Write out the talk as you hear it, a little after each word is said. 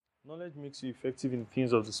Knowledge makes you effective in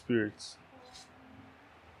things of the Spirit.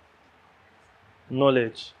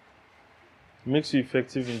 Knowledge makes you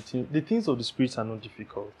effective in things. The things of the Spirit are not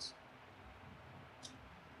difficult.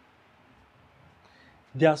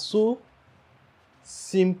 They are so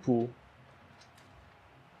simple.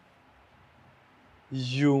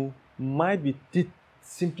 The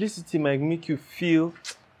simplicity might make you feel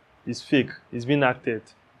it's fake, it's being acted.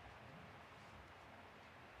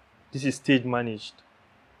 This is stage managed.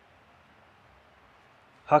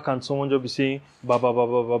 How can someone just be saying ba ba ba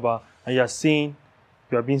ba ba ba, and you are saying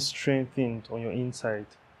you are being strengthened on your inside?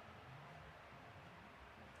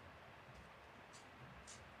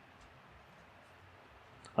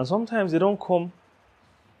 And sometimes they don't come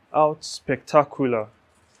out spectacular.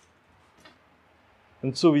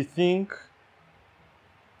 And so we think,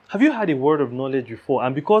 have you had a word of knowledge before?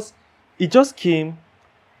 And because it just came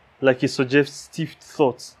like a suggestive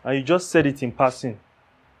thought, and you just said it in passing,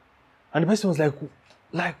 and the person was like,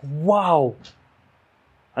 wow.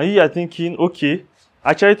 And you are thinking, okay,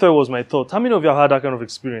 I actually thought it was my thought. How many of you have had that kind of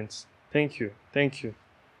experience? Thank you. Thank you.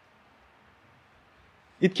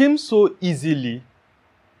 It came so easily,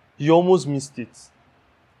 you almost missed it.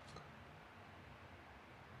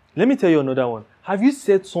 Let me tell you another one. Have you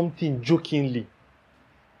said something jokingly,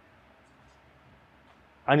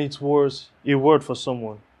 and it was a word for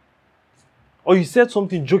someone? Or you said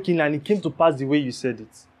something jokingly and it came to pass the way you said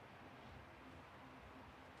it?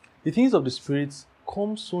 The things of the Spirit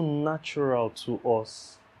come so natural to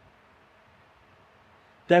us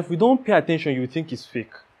that if we don't pay attention, you think it's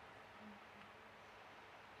fake.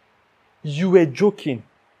 You were joking.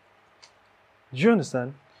 Do you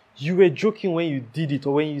understand? You were joking when you did it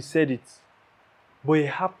or when you said it, but it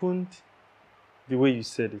happened the way you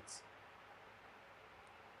said it.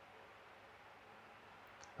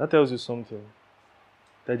 That tells you something.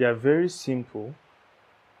 That they are very simple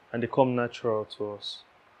and they come natural to us.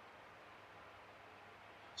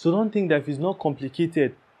 So don't think that if it's not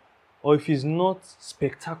complicated or if it's not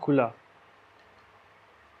spectacular,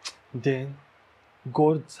 then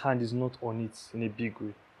God's hand is not on it in a big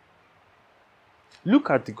way. Look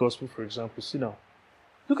at the gospel, for example. Sit down.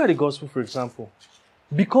 Look at the gospel, for example.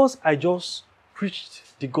 Because I just preached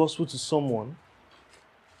the gospel to someone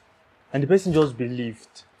and the person just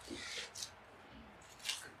believed,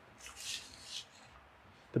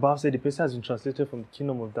 the Bible said the person has been translated from the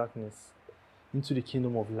kingdom of darkness into the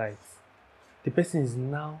kingdom of light. The person is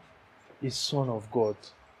now a son of God.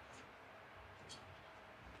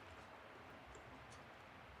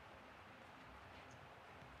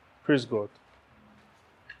 Praise God.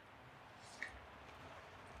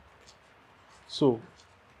 So,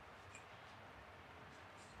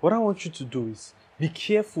 what I want you to do is be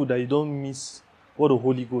careful that you don't miss what the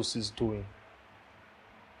Holy Ghost is doing.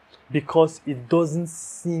 Because it doesn't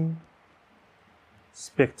seem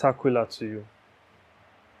spectacular to you.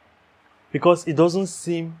 Because it doesn't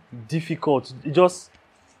seem difficult. It just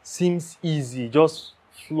seems easy, just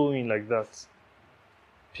flowing like that.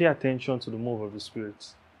 Pay attention to the move of the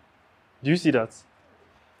Spirit. Do you see that?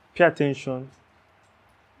 Pay attention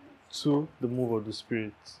to the move of the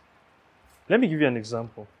Spirit. Let me give you an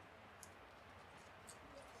example.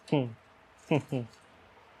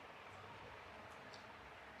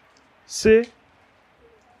 Say,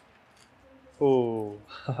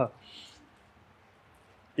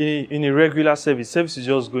 in a regular service is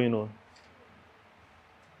just going on.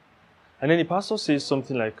 And then the pastor says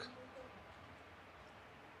something like,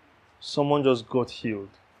 someone just got healed.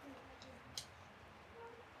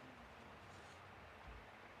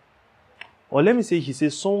 Or let me say he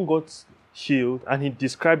says someone got healed and he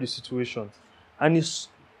described the situation. And it's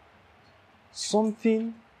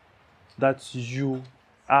something that you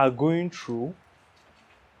are going through,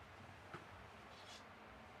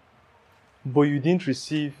 but you didn't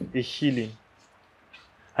receive a healing.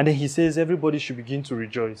 And then he says everybody should begin to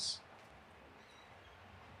rejoice.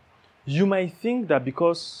 You might think that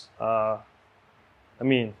because, I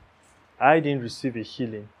didn't receive a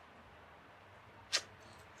healing.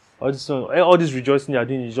 All this rejoicing they are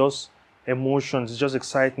doing is just emotions, it's just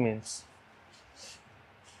excitement.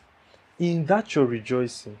 In that you're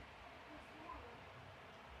rejoicing,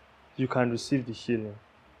 you can receive the healing.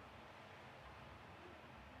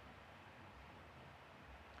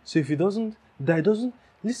 So if it doesn't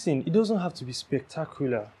have to be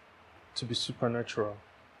spectacular to be supernatural.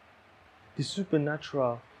 The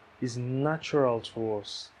supernatural is natural to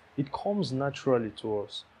us. It comes naturally to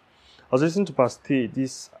us. I was listening to Pastor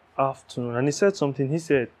this afternoon and he said something. He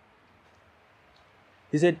said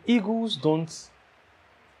eagles don't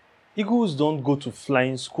go to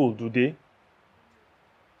flying school, do they?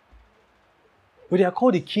 but they are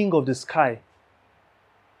called the king of the sky.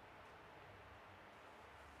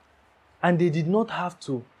 And they did not have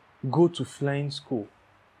to go to flying school.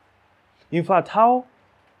 In fact, how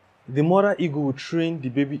the mother eagle would train the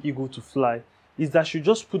baby eagle to fly is that she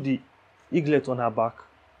just put the eaglet on her back,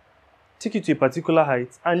 take it to a particular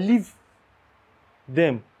height, and leave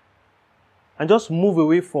them. And just move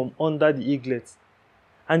away from under the eaglet.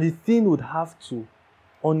 And the thing would have to,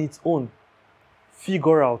 on its own,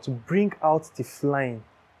 figure out, to bring out the flying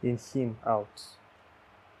in him out.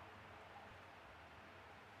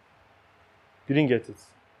 You didn't get it?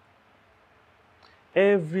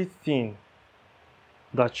 Everything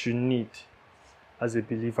that you need as a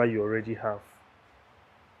believer, you already have.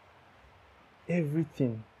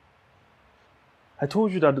 Everything. I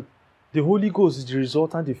told you that the Holy Ghost is the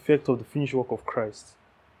resultant effect of the finished work of Christ.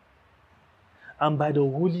 And by the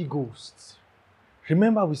Holy Ghost,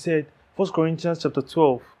 remember we said, 1 Corinthians chapter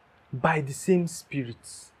 12, by the same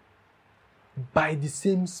Spirit. By the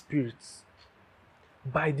same Spirit.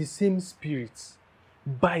 By the same Spirit.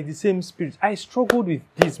 By the same Spirit. I struggled with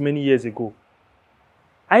this many years ago.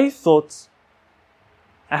 I thought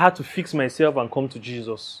I had to fix myself and come to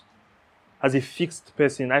Jesus as a fixed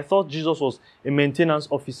person. I thought Jesus was a maintenance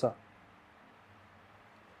officer.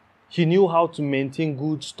 He knew how to maintain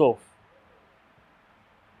good stuff.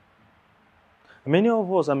 Many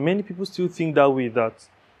of us and many people still think that way, that,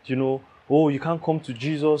 oh, you can't come to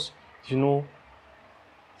Jesus, a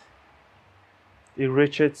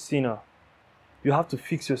wretched sinner. You have to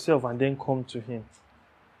fix yourself and then come to him.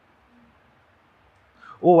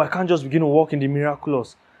 Oh, I can't just begin to walk in the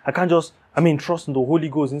miraculous. I can't just, trust in the Holy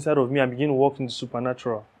Ghost inside of me and begin to walk in the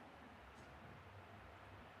supernatural.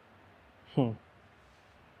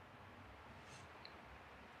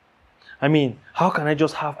 How can I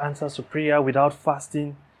just have answers to prayer without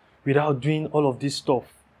fasting, without doing all of this stuff?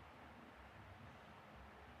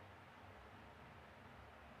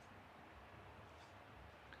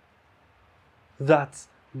 That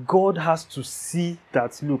God has to see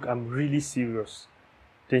that, look, I'm really serious.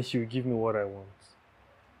 Then he will give me what I want.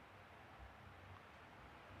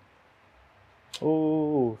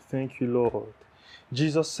 Oh, thank you, Lord.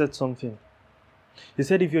 Jesus said something. He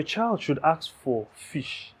said, if your child should ask for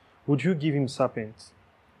fish, would you give him serpents?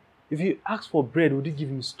 If you ask for bread, would you give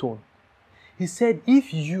him stone? He said,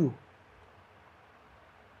 if you,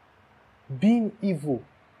 being evil,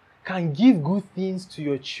 can give good things to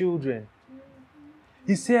your children,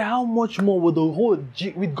 he said, how much more will God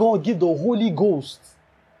give the Holy Ghost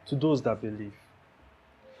to those that believe?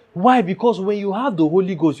 Why? Because when you have the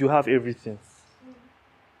Holy Ghost, you have everything.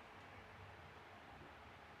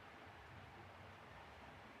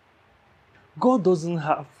 God doesn't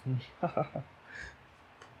have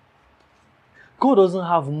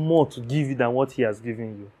more to give you than what he has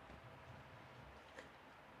given you.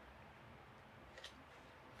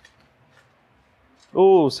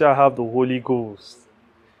 Oh, say I have the Holy Ghost.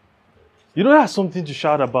 You know that's something to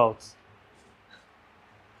shout about.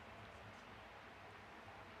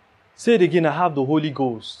 Say it again, I have the Holy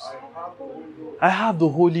Ghost. I have the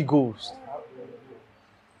Holy Ghost.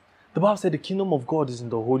 The Bible said the kingdom of God is in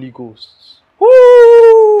the Holy Ghost.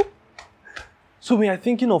 Woo! So when you're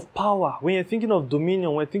thinking of power, when you're thinking of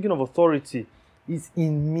dominion, when you're thinking of authority, it's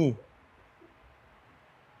in me.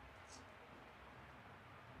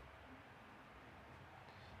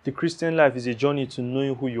 The Christian life is a journey to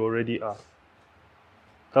knowing who you already are.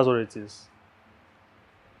 That's what it is.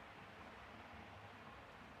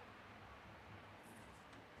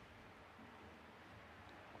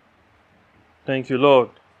 Thank you, Lord.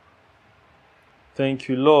 Thank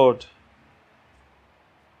you, Lord.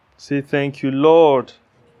 Say thank you, Lord.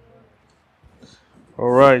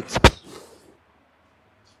 All right.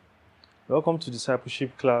 Welcome to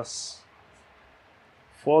discipleship class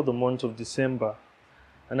for the month of December.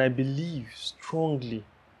 And I believe strongly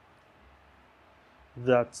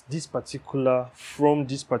that from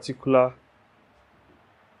this particular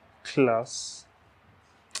class,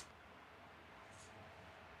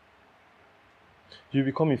 you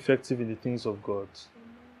become effective in the things of God.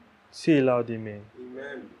 Say aloud, amen.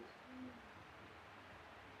 Amen.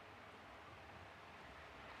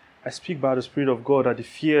 I speak by the Spirit of God that the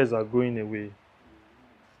fears are going away.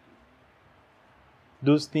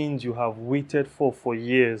 Those things you have waited for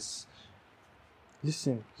years.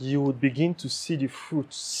 Listen, you would begin to see the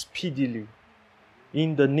fruit speedily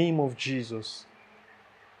in the name of Jesus.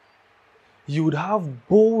 You would have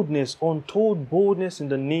boldness, untold boldness in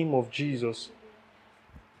the name of Jesus.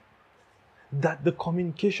 That the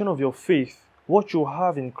communication of your faith, what you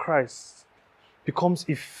have in Christ, becomes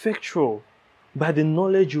effectual by the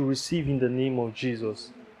knowledge you receive in the name of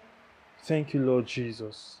Jesus. Thank you, Lord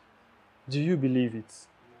Jesus. Do you believe it?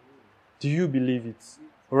 Do you believe it?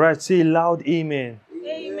 All right, say loud amen.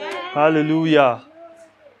 Amen. Hallelujah.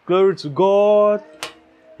 Glory to God.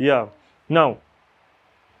 Yeah. Now,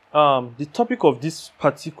 the topic of this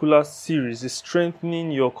particular series is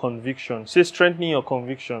strengthening your conviction. Say strengthening your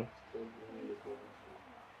conviction.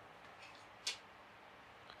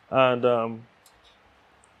 And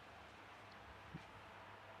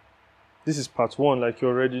this is part 1, like you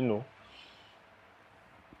already know.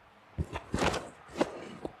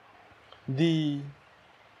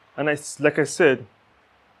 Like I said,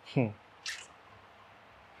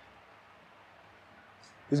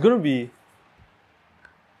 it's going to be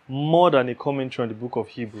more than a commentary on the book of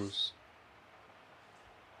Hebrews.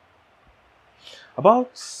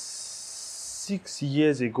 About 6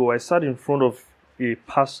 years ago, I sat in front of a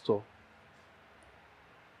pastor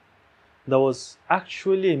that was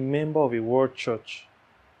actually a member of a word church.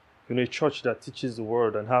 You know, a church that teaches the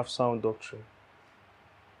word and have sound doctrine.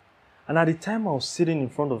 And at the time I was sitting in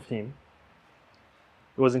front of him,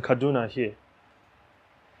 it was in Kaduna here.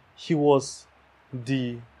 He was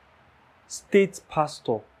the state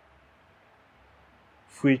pastor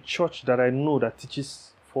for a church that I know that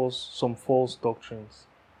teaches some false doctrines.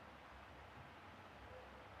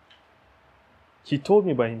 He told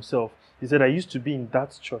me by himself, he said, I used to be in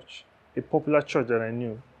that church, a popular church that I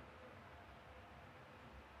knew.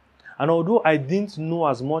 And although I didn't know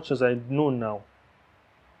as much as I know now,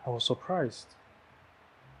 I was surprised.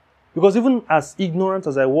 Because even as ignorant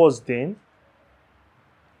as I was then,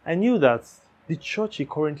 I knew that the church he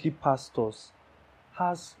currently pastors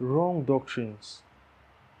has wrong doctrines.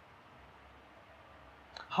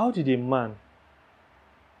 How did a man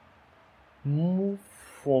move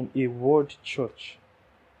from a word church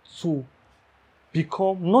to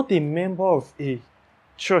become not a member of a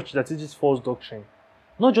church that teaches false doctrine?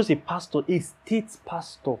 Not just a pastor, a state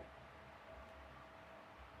pastor.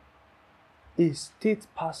 A state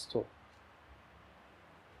pastor.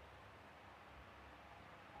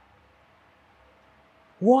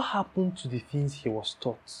 What happened to the things he was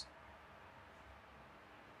taught?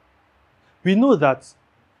 We know that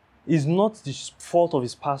it's not the fault of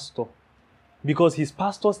his pastor, because his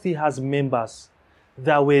pastor still has members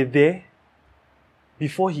that were there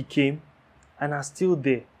before he came and are still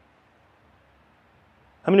there.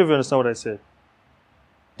 How many of you understand what I said?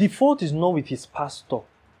 The fault is not with his pastor.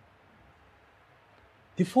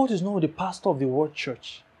 The fault is not with the pastor of the word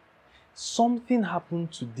church. Something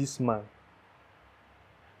happened to this man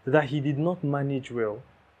that he did not manage well,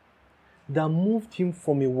 that moved him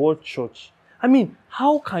from a word church. I mean,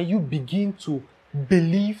 how can you begin to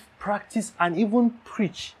believe, practice, and even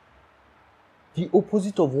preach the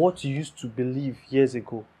opposite of what you used to believe years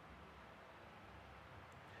ago?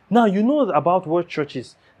 Now, you know about word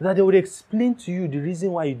churches, that they would explain to you the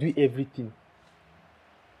reason why you do everything.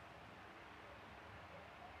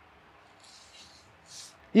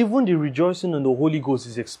 Even the rejoicing in the Holy Ghost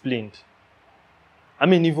is explained. I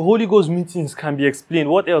mean, if Holy Ghost meetings can be explained,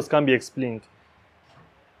 what else can be explained?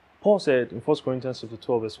 Paul said in 1 Corinthians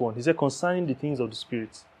 12 verse 1, he said, concerning the things of the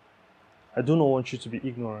Spirit, I do not want you to be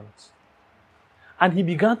ignorant. And he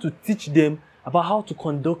began to teach them about how to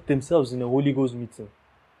conduct themselves in a Holy Ghost meeting.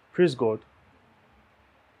 Praise God.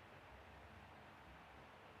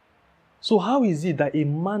 So how is it that a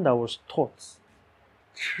man that was taught,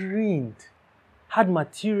 trained, had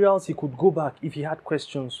materials he could go back if he had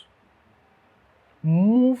questions,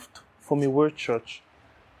 moved from a word church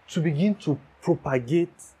to begin to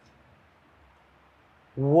propagate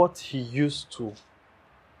what he used to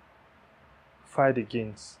fight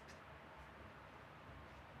against?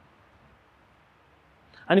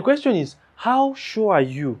 And the question is, how sure are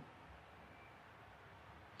you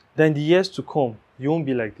that in the years to come, you won't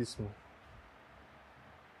be like this man?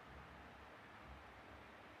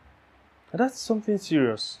 And that's something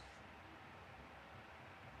serious.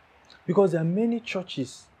 Because there are many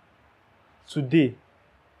churches today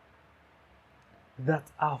that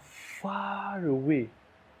are far away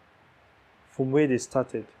from where they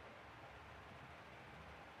started.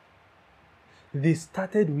 They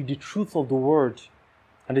started with the truth of the word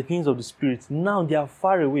and the things of the Spirit. Now they are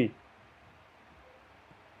far away.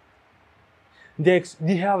 They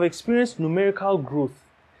have experienced numerical growth.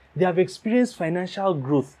 They have experienced financial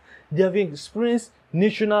growth. They have experienced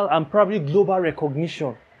national and probably global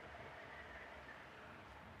recognition.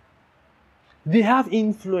 They have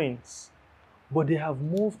influence, but they have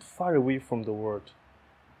moved far away from the word.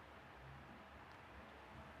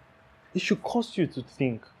 It should cause you to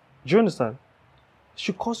think. Do you understand? It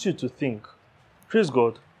should cause you to think. Praise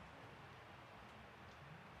God.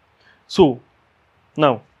 So,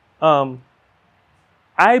 now,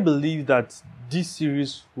 I believe that this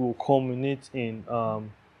series will culminate in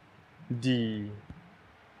the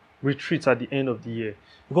retreat at the end of the year.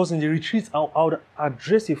 Because in the retreat, I'll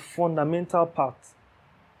address a fundamental part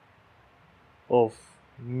of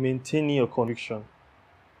maintaining your conviction.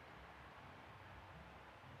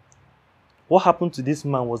 What happened to this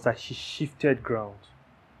man was that he shifted ground.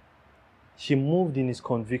 He moved in his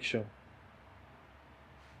conviction.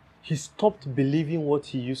 He stopped believing what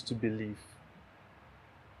he used to believe.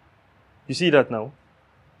 You see that now?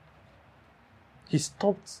 He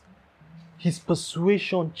stopped. His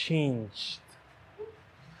persuasion changed.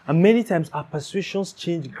 And many times our persuasions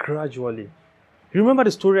change gradually. You remember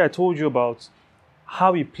the story I told you about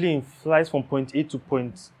how a plane flies from point A to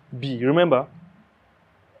point B? You remember?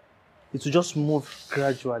 It will just move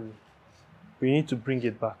gradually. We need to bring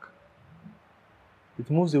it back. It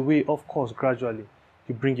moves away, of course, gradually.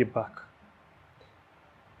 You bring it back.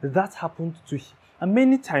 That happened to him. And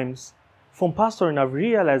many times, from pastoring, I've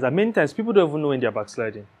realized that many times people don't even know when they're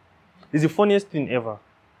backsliding. It's the funniest thing ever.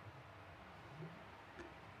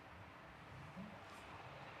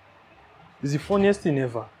 It's the funniest thing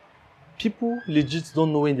ever. People legit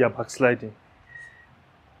don't know when they're backsliding.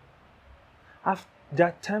 There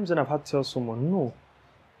are times when I've had to tell someone, no,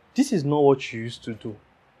 this is not what you used to do.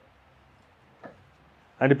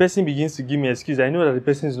 And the person begins to give me an excuse. I know that the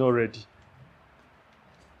person is not ready.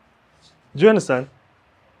 Do you understand?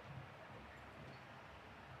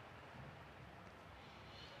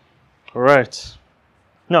 All right.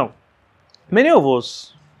 Now, many of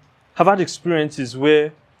us have had experiences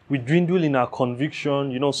where we dwindle in our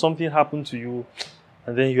conviction. You know, something happened to you,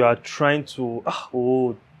 and then you are trying to,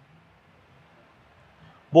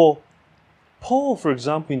 But Paul, for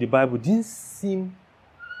example, in the Bible, didn't seem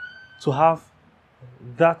to have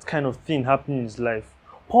that kind of thing happening in his life.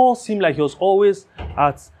 Paul seemed like he was always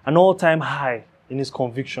at an all-time high in his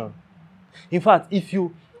conviction. In fact,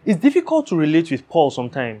 it's difficult to relate with Paul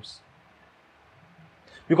sometimes.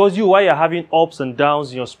 Because while you're having ups and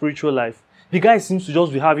downs in your spiritual life, the guy seems to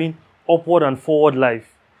just be having upward and forward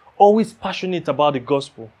life. Always passionate about the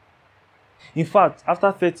gospel. In fact,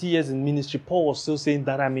 after 30 years in ministry, Paul was still saying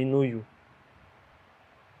that I may know you.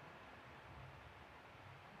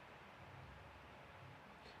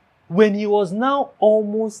 When he was now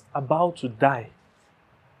almost about to die,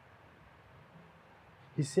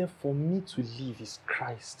 he said, for me to live is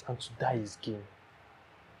Christ and to die is gain.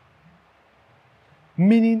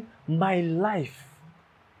 Meaning, my life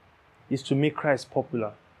is to make Christ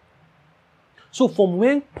popular. So from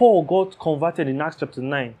when Paul got converted in Acts chapter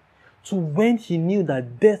 9 to when he knew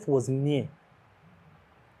that death was near,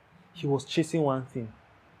 he was chasing one thing,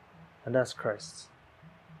 and that's Christ.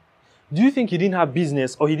 Do you think he didn't have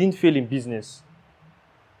business or he didn't fail in business?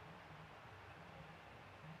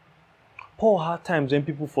 Paul had times when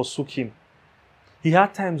people forsook him. He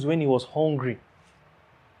had times when he was hungry.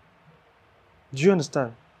 Do you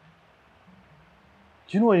understand?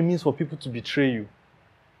 Do you know what it means for people to betray you?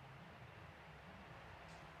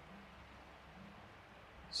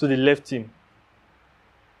 So they left him.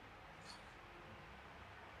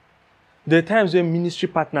 There are times when ministry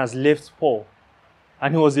partners left Paul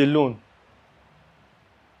and he was alone.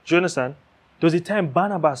 Do you understand? There was a time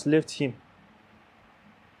Barnabas left him.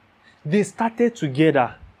 They started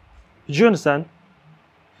together. Do you understand?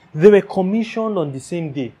 They were commissioned on the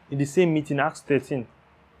same day, in the same meeting, Acts 13.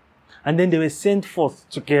 And then they were sent forth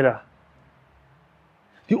together.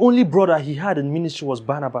 The only brother he had in ministry was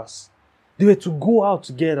Barnabas. They were to go out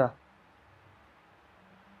together.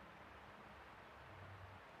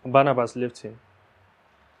 And Barnabas left him.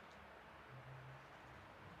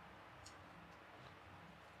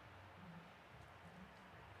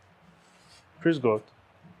 Praise God.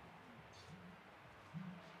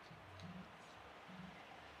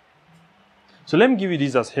 So let me give you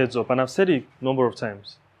this as heads up, and I've said it a number of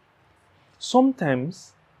times.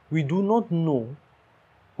 Sometimes we do not know,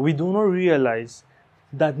 we do not realize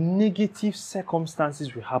that negative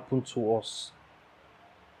circumstances will happen to us.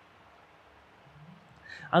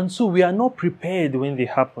 And so we are not prepared when they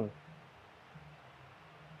happen.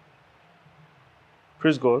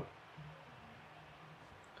 Praise God.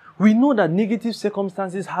 We know that negative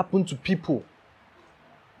circumstances happen to people.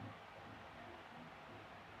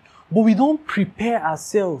 But we don't prepare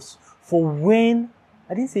ourselves for when,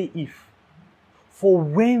 I didn't say if, for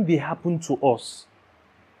when they happen to us.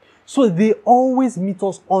 So they always meet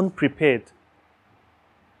us unprepared.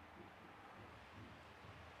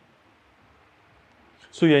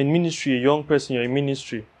 So you're in ministry, a young person, you're in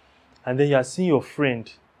ministry, and then you're seeing your friend,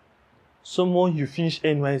 someone you finish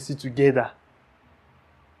NYC together,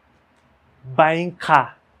 buying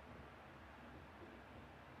car,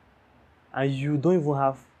 and you don't even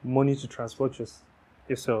have money to transport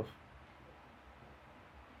yourself.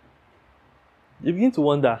 You begin to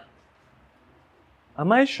wonder,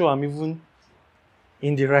 am I sure I'm even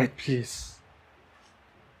in the right place?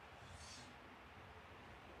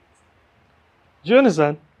 Do you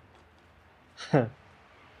understand?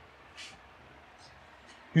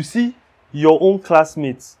 You see your own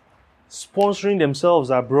classmates sponsoring themselves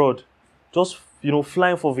abroad, just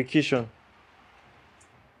flying for vacation.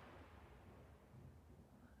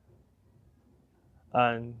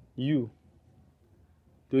 And the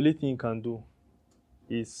only thing you can do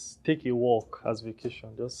is take a walk as vacation.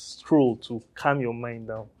 Just stroll to calm your mind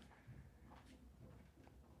down.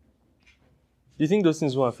 Do you think those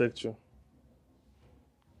things will affect you?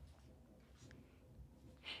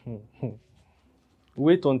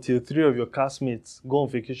 Wait until 3 of your classmates go on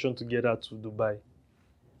vacation together to Dubai.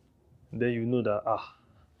 Then you know that,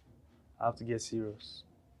 I have to get serious.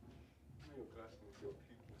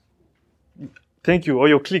 Thank you. Or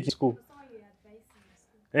your clique in school.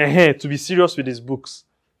 To be serious with his books.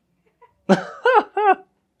 Do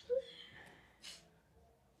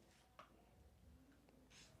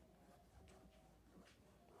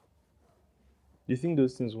you think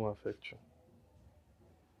those things won't affect you?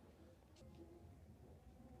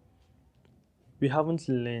 We haven't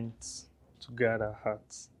learned to guard our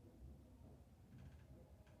hearts.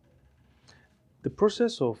 The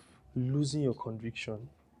process of losing your conviction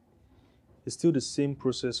is still the same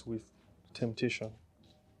process with temptation.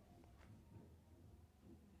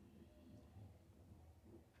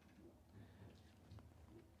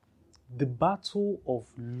 The battle of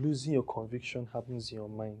losing your conviction happens in your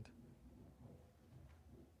mind.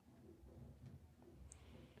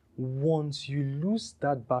 Once you lose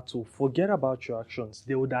that battle, forget about your actions.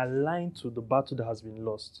 They would align to the battle that has been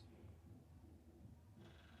lost.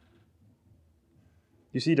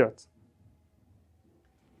 You see that?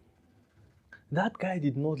 That guy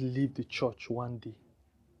did not leave the church one day.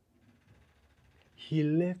 He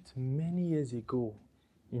left many years ago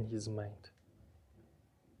in his mind.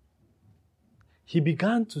 He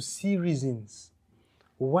began to see reasons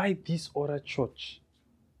why this other church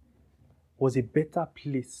was a better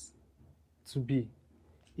place to be,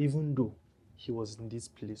 even though he was in this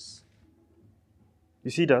place. You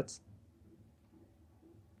see that?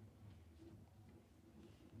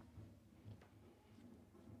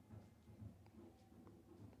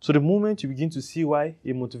 So the moment you begin to see why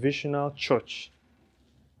a motivational church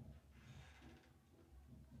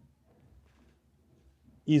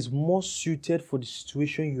is more suited for the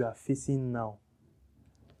situation you are facing now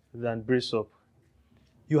than Brace Up,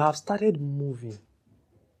 you have started moving.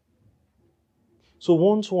 So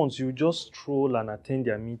once you just stroll and attend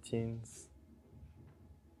their meetings,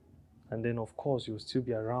 and then of course you'll still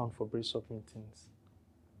be around for Brace Up meetings.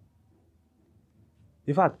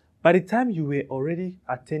 In fact, by the time you were already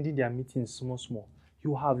attending their meetings small,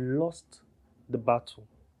 you have lost the battle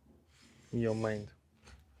in your mind.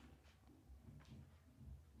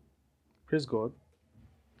 Praise God.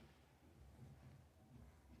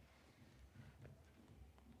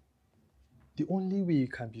 The only way you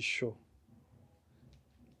can be sure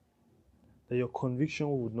that your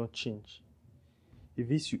conviction would not change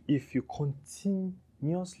if you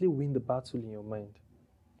continuously win the battle in your mind.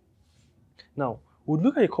 Now, we'll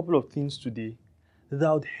look at a couple of things today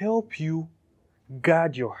that would help you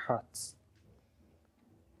guard your heart.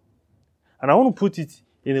 And I want to put it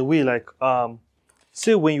in a way like,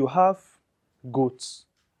 say when you have goats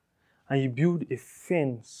and you build a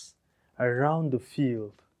fence around the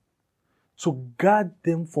field to guard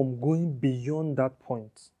them from going beyond that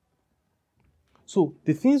point. So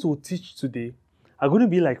the things we'll teach today are going to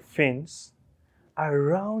be like fence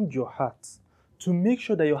around your heart to make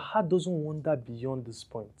sure that your heart doesn't wander beyond this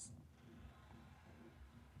point.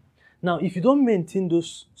 Now, if you don't maintain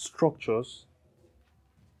those structures,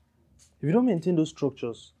 you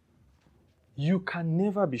can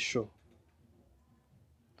never be sure.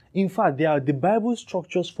 In fact, they are the Bible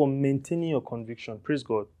structures for maintaining your conviction. Praise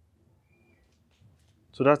God.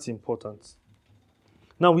 So that's important.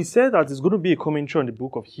 Now, we said that it's going to be a commentary on the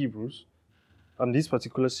book of Hebrews, on this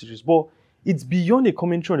particular series, but it's beyond a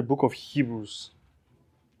commentary on the book of Hebrews.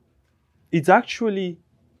 It's actually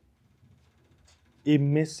a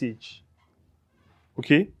message.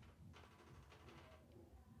 Okay?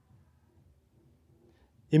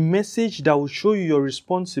 A message that will show you your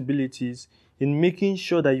responsibilities in making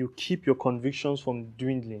sure that you keep your convictions from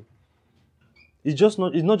dwindling. It's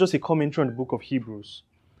not just a commentary on the book of Hebrews.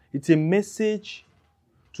 It's a message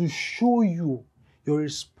to show you your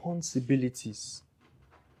responsibilities.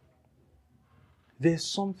 There's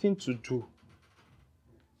something to do.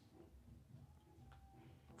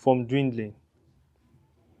 from dwindling.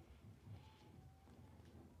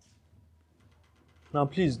 Now,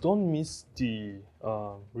 please don't miss the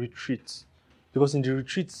retreat, because in the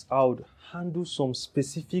retreats, I would handle some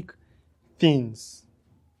specific things.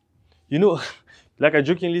 You know, like I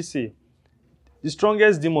jokingly say, the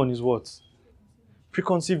strongest demon is what?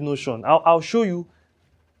 Preconceived notion. I'll show you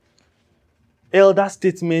elder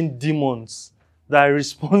statement demons that are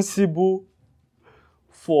responsible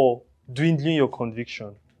for dwindling your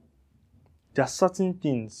conviction. There are certain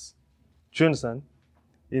things, do you understand,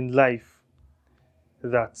 in life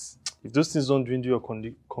that if those things don't dwindle your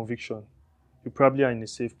conviction, you probably are in a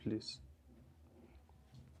safe place.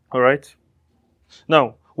 All right?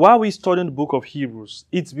 Now, while we studying the book of Hebrews,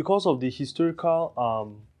 it's because of the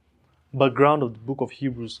historical background of the book of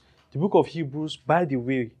Hebrews. The book of Hebrews, by the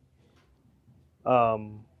way,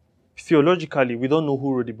 theologically, we don't know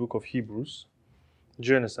who wrote the book of Hebrews. Do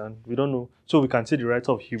you understand? We don't know. So we can say the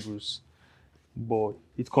writer of Hebrews. But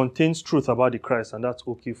it contains truth about the Christ, and that's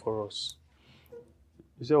okay for us.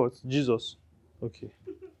 You say what? Jesus. Okay.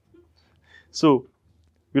 So,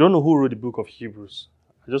 we don't know who wrote the book of Hebrews.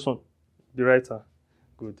 I just want the writer.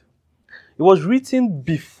 Good. It was written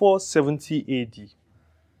before 70 AD. It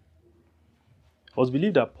was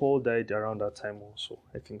believed that Paul died around that time also.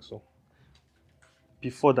 I think so.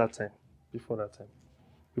 Before that time. Before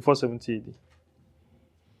 70 AD.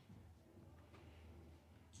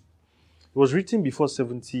 It was written before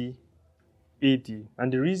 70 AD.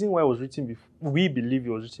 And the reason why it was written before, we believe it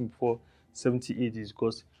was written before 70 AD is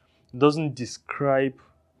because it doesn't describe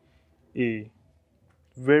a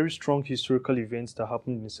very strong historical event that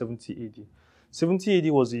happened in 70 AD. 70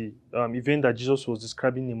 AD was the event that Jesus was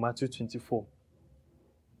describing in Matthew 24.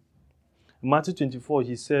 In Matthew 24,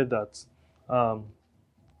 he said that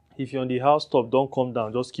if you're on the housetop, don't come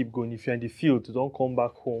down, just keep going. If you're in the field, don't come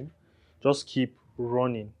back home, just keep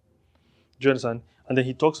running. Do you understand? And then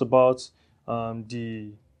he talks about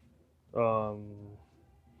he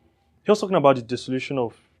was talking about the dissolution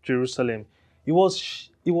of Jerusalem. It was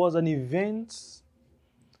an event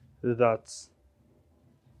that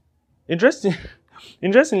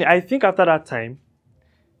interestingly, I think after that time,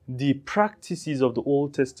 the practices of the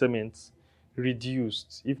Old Testament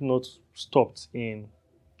reduced, if not stopped, in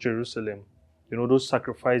Jerusalem. You know, those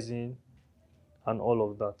sacrificing and all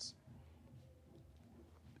of that.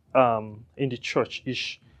 In the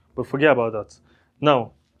church-ish. But forget about that.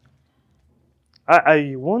 Now,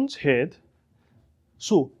 I once heard,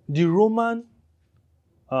 so the Roman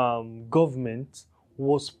government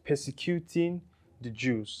was persecuting the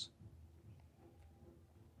Jews.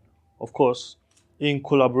 Of course, in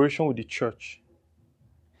collaboration with the church.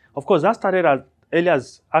 Of course, that started as early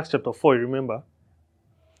as Acts chapter 4, you remember?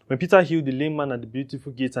 When Peter healed the lame man at the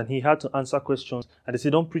beautiful gates and he had to answer questions, and they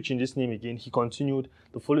said, don't preach in this name again, he continued.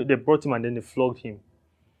 They brought him and then they flogged him.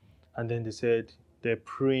 And then they said, they're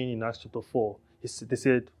praying in Acts chapter 4. They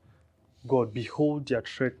said, God, behold their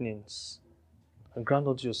threatenings, and grant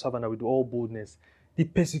unto your servant that with all boldness. The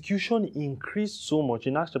persecution increased so much.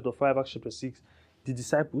 In Acts chapter 5, Acts chapter 6, the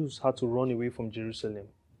disciples had to run away from Jerusalem.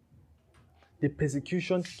 The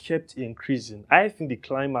persecution kept increasing. I think the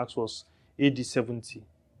climax was AD 70.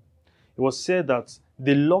 It was said that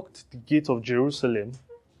they locked the gate of Jerusalem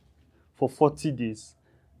for 40 days.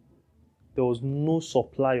 There was no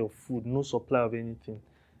supply of food, no supply of anything.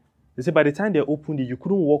 They said by the time they opened it, you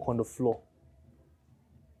couldn't walk on the floor.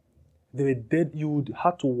 They were dead. You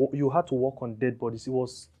had to walk on dead bodies. It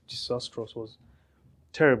was disastrous. It was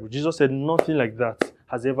terrible. Jesus said nothing like that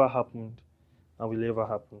has ever happened and will ever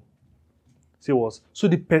happen. So it was. So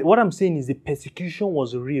what I'm saying is the persecution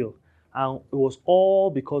was real, and it was all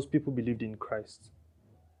because people believed in Christ.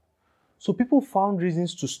 So people found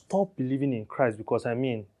reasons to stop believing in Christ because,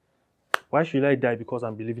 why should I die because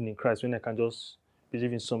I'm believing in Christ when I can just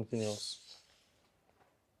believe in something else?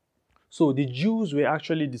 So the Jews were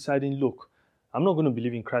actually deciding, look, I'm not going to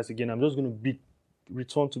believe in Christ again. I'm just going to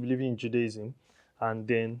return to believing in Judaism. And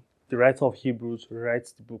then the writer of Hebrews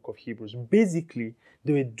writes the book of Hebrews. Basically,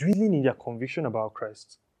 they were dwelling in their conviction about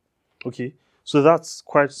Christ. Okay, so that's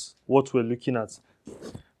quite what we're looking at.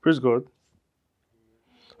 Praise God.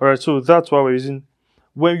 All right, so that's why we're using.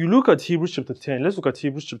 When you look at Hebrews chapter 10, let's look at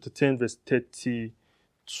Hebrews chapter 10, verse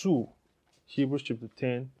 32. Hebrews chapter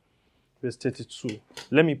 10, verse 32.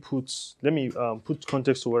 Let me put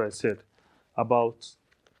context to what I said about.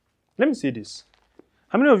 Let me say this.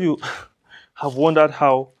 How many of you have wondered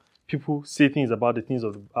how people say things about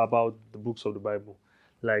about the books of the Bible?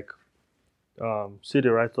 Like, say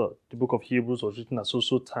the writer, the book of Hebrews was written at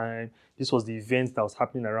so time. This was the event that was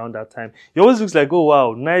happening around that time. It always looks like, oh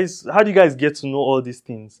wow, nice. How do you guys get to know all these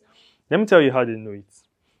things? Let me tell you how they know it.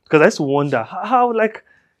 Because I used to wonder how like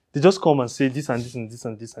they just come and say this and this and this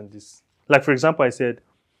and this and this. Like, for example, I said,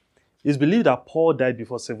 it's believed that Paul died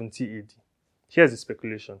before 70 AD. Here's the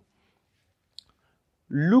speculation.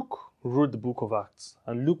 Luke wrote the book of Acts,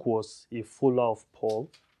 and Luke was a follower of Paul.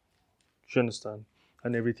 Do you understand?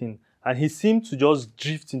 And everything. And he seemed to just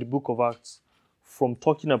drift in the book of Acts from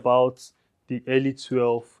talking about the early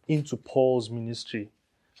 12 into Paul's ministry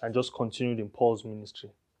and just continued in Paul's ministry.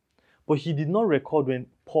 But he did not record when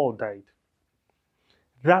Paul died.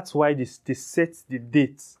 That's why they set the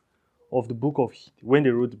date of the book of, when they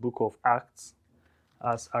wrote the book of Acts,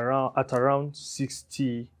 as around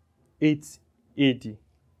 68 AD.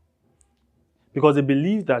 Because they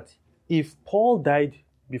believe that if Paul died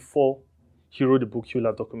before he wrote the book, he will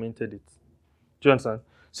have documented it. Do you understand?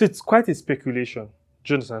 So it's quite a speculation.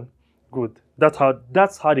 Do you understand? Good.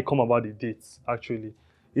 That's how they come about the dates, actually.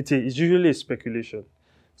 It's usually a speculation.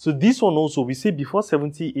 So this one also, we say before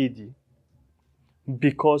 70 AD,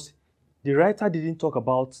 because the writer didn't talk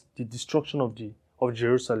about the destruction of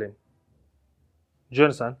Jerusalem. Do you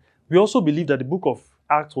understand? We also believe that the book of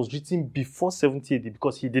Acts was written before 70 AD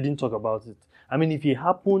because he didn't talk about it. I mean, if it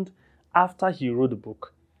happened after he wrote the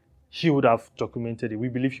book, he would have documented it. We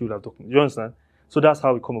believe he would have documented it. You understand? So that's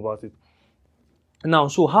how we come about it. Now,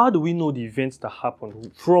 so how do we know the events that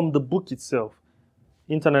happened? From the book itself.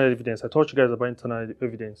 Internal evidence. I taught you guys about internal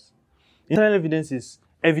evidence. Internal evidence is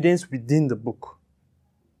evidence within the book.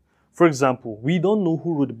 For example, we don't know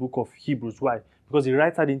who wrote the book of Hebrews. Why? Because the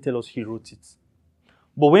writer didn't tell us he wrote it.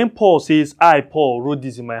 But when Paul says, I, Paul, wrote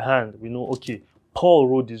this in my hand, we know, okay, Paul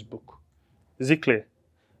wrote this book. Is it clear?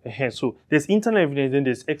 So there's internal evidence, then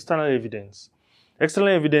there's external evidence. External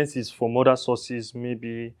evidence is from other sources,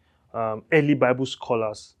 maybe early Bible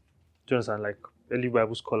scholars. Do you understand? Like early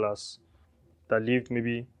Bible scholars that lived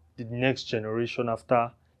maybe the next generation after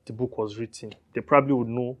the book was written. They probably would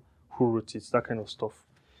know who wrote it, that kind of stuff.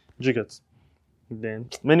 Do you get? Then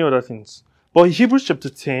many other things. But in Hebrews chapter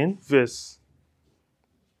 10, verse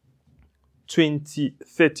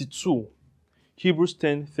 32. Hebrews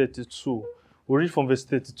 10:32. We'll read from verse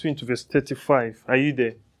 32 into verse 35. Are you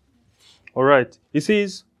there? All right. It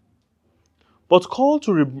says, but call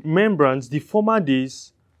to remembrance the former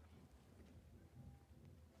days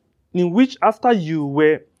in which after you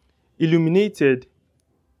were illuminated,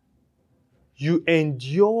 you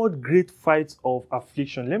endured great fights of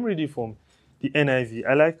affliction. Let me read it from the NIV.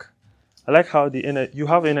 I like how the NIV. You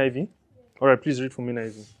have NIV? All right, please read from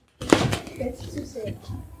NIV. 32 said,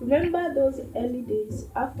 remember those early days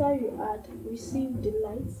after you had received the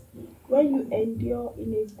light, when you endure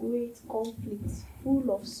in a great conflict full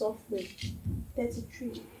of suffering.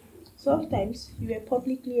 33. Sometimes you were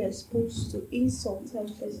publicly exposed to insults and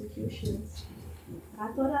persecutions.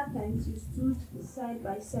 At other times you stood side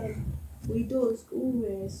by side with those who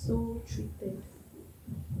were so treated.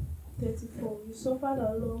 34. You suffered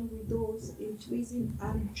along with those in prison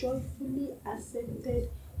and joyfully accepted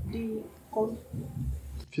the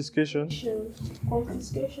confiscation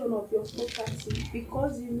of your property,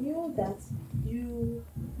 because you knew that you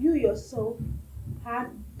yourself had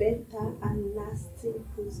better and lasting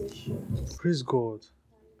possessions. Praise God.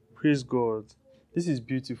 Praise God. This is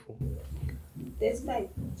beautiful. That's right.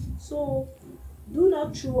 So do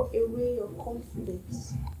not throw away your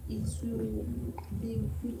confidence. It will be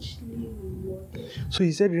richly rewarded. So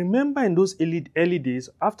he said, remember in those early days,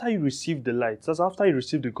 after you received the light, that's after you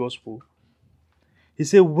received the gospel, he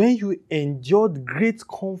said, when you endured great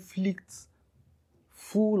conflicts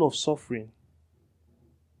full of suffering.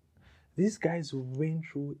 These guys went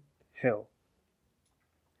through hell.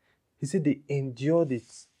 He said they endured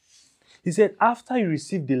it. He said, after you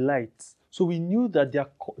received the light, so we knew that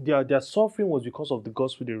their suffering was because of the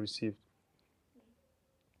gospel they received.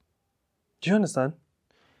 Do you understand?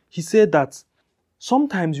 He said that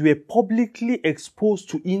sometimes you were publicly exposed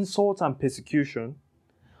to insult and persecution.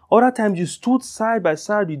 Other times you stood side by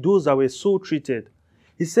side with those that were so treated.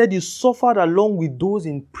 He said you suffered along with those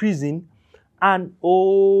in prison, and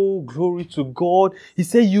oh, glory to God. He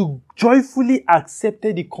said you joyfully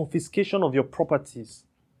accepted the confiscation of your properties.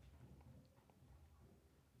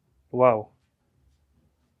 Wow.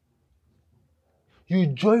 You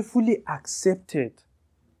joyfully accepted.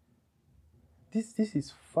 This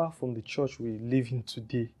is far from the church we live in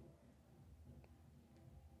today,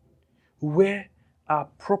 where our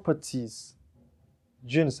properties,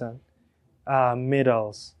 do you understand, our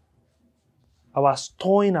medals, our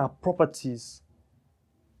storing our properties,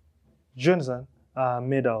 do you understand, our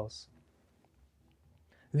medals.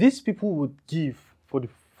 These people would give for the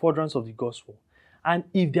furtherance of the gospel, and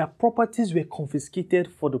if their properties were confiscated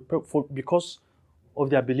because of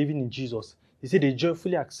their believing in Jesus, he said they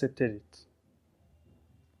joyfully accepted it.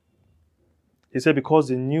 He said because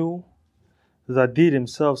they knew that they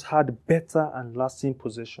themselves had better and lasting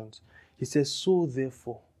possessions. He says, so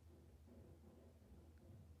therefore,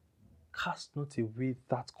 cast not away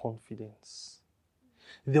that confidence.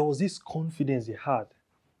 There was this confidence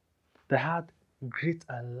they had great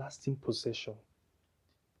and lasting possession.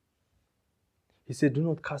 He said, do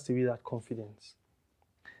not cast away that confidence.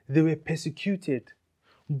 They were persecuted,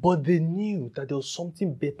 but they knew that there was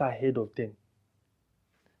something better ahead of them.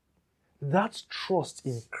 That trust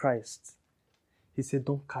in Christ, he said,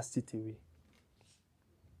 don't cast it away.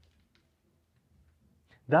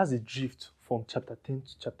 That's the drift from chapter 10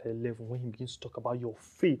 to chapter 11 when he begins to talk about your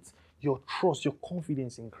faith, your trust, your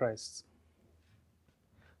confidence in Christ.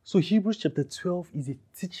 So Hebrews chapter 12 is a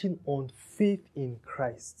teaching on faith in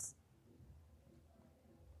Christ.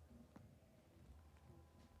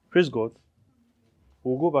 Praise God.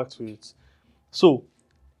 We'll go back to it. So,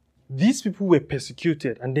 these people were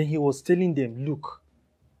persecuted, and then he was telling them, look,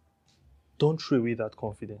 don't throw away that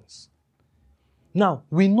confidence. Now,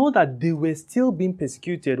 we know that they were still being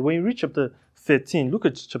persecuted. When you read chapter 13, look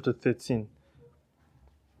at chapter 13,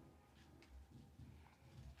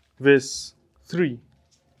 verse 3.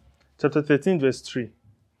 Chapter 13, verse 3.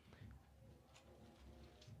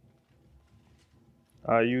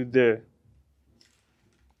 Are you there?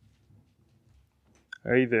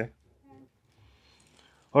 Are you there?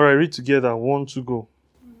 All right, read together. 1, 2, go.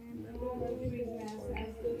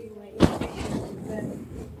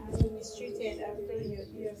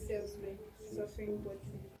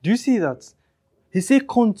 Do you see that? He said,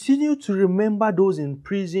 continue to remember those in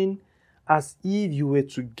prison as if you were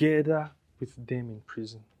together with them in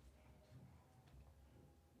prison.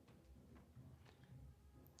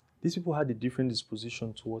 These people had a different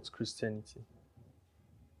disposition towards Christianity.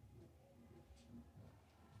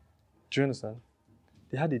 Do you understand?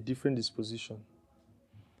 They had a different disposition.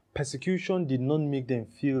 Persecution did not make them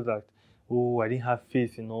feel that, oh, I didn't have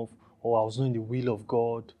faith enough, or I was not in the will of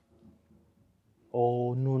God,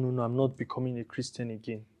 or no, I'm not becoming a Christian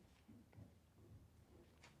again.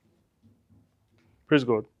 Praise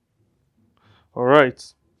God. All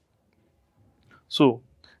right. So,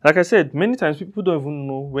 like I said, many times people don't even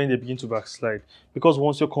know when they begin to backslide. Because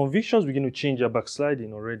once your convictions begin to change, you're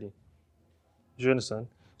backsliding already. Do you understand?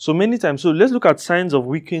 So many times, so let's look at signs of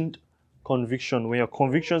weakened conviction. When your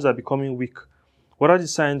convictions are becoming weak, what are the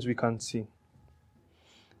signs we can see?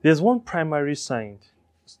 There's one primary sign,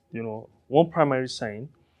 and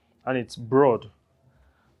it's broad.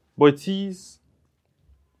 But it is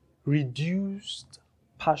reduced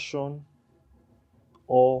passion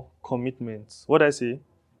or commitment. What did I say?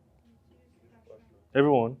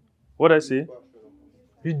 Everyone, what did I say?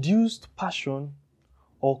 Reduced passion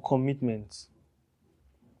or commitment.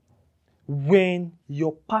 When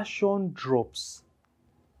your passion drops,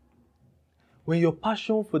 when your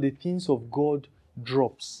passion for the things of God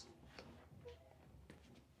drops,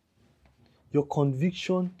 your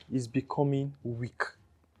conviction is becoming weak.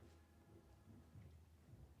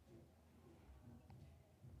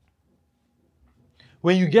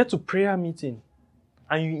 When you get to prayer meeting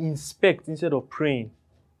and you inspect instead of praying,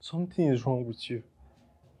 something is wrong with you.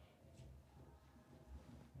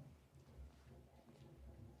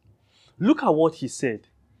 Look at what he said.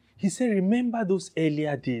 He said, remember those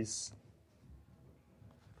earlier days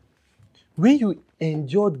when you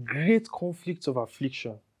endured great conflicts of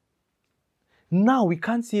affliction. Now we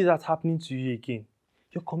can't see that happening to you again.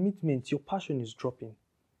 Your commitment, your passion is dropping.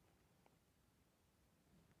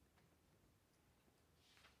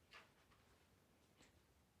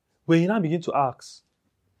 When you now begin to ask,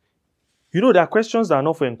 there are questions that are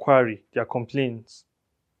not for inquiry, they are complaints.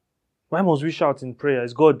 Why must we shout in prayer?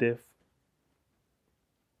 Is God deaf?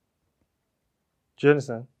 Do you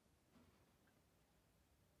understand?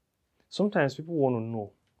 Sometimes people want to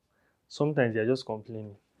know. Sometimes they are just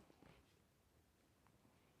complaining.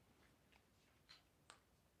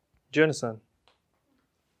 Do you understand?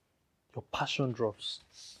 Your passion drops.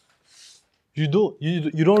 You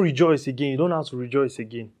don't rejoice again. You don't have to rejoice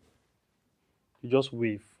again. You just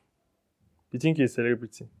wave. You think you're a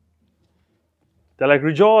celebrity. They're like,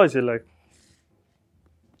 rejoice. You're like...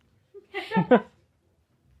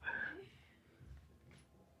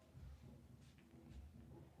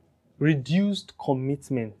 Reduced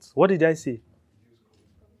commitment. What did I say?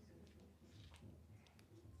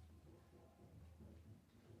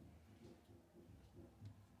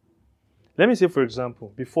 Let me say, for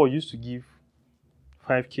example, before you used to give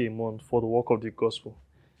 5K a month for the work of the gospel.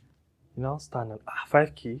 You now stand at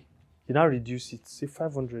 5K. You now reduce it. Say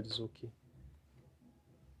 500 is okay.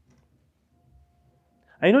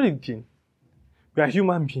 I know the thing. We are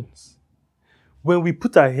human beings. When we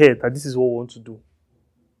put our head that this is what we want to do,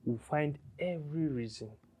 we'll find every reason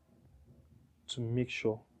to make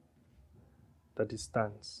sure that it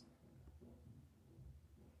stands.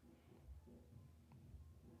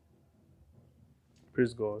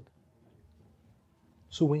 Praise God.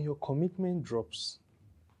 So when your commitment drops,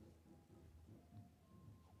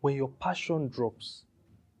 when your passion drops,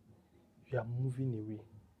 you are moving away.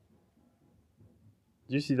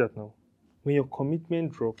 Do you see that now? When your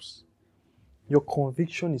commitment drops, your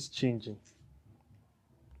conviction is changing.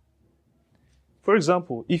 For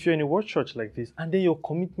example, if you're in a word church like this and then your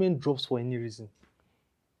commitment drops for any reason,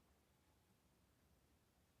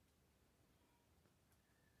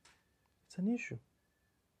 it's an issue.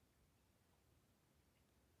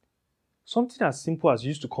 Something as simple as you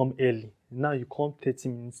used to come early, now you come 30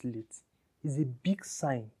 minutes late, is a big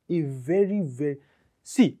sign. A very, very...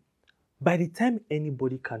 See, by the time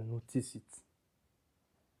anybody can notice it,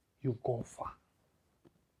 you've gone far.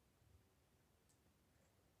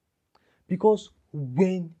 Because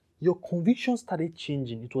when your conviction started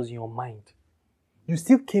changing, it was in your mind. You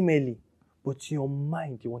still came early, but in your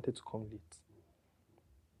mind, you wanted to come late.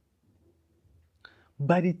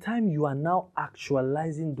 By the time you are now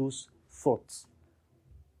actualizing those thoughts,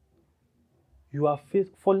 you are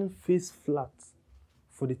falling face flat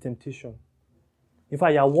for the temptation. In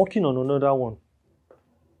fact, you are working on another one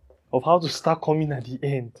of how to start coming at the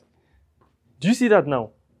end. Do you see that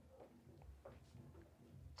now?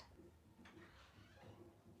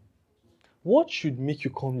 What should make you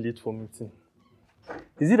come late for meeting?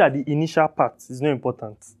 Is it that the initial part is not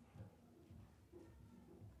important?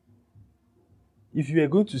 If you are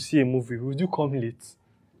going to see a movie, would you come late?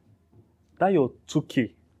 That your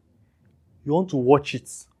 2K, you want to watch it.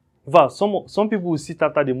 In fact, some people will sit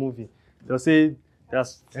after the movie. They'll say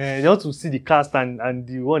they want to see the cast and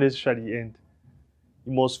the one that's at the end.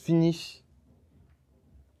 You must finish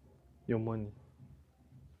your money.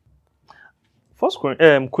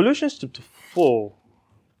 Colossians chapter 4.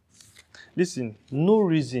 Listen, no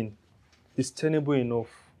reason is tenable enough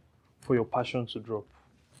for your passion to drop.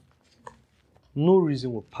 No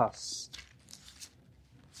reason will pass.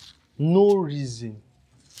 No reason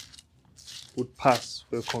would pass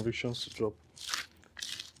for your convictions to drop.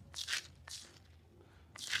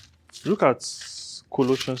 Look at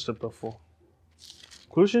Colossians chapter 4.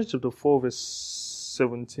 Colossians chapter 4 verse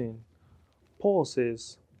 17. Paul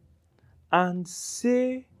says, "And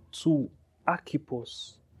say to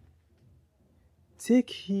Archippus, take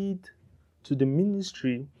heed to the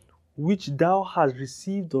ministry which thou hast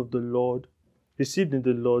received in the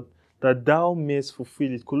Lord, that thou mayest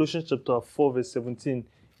fulfill it." Colossians chapter 4 verse 17.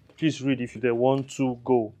 Please read if you want to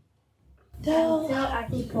go. Tell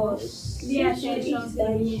Archippus, pay attention to the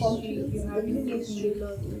ministry you have received in the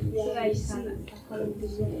Lord, so that you can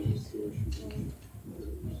accomplish it.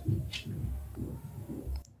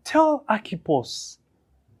 Tell Archippus,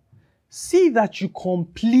 see that you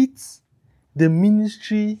complete the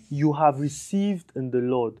ministry you have received in the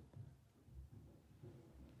Lord.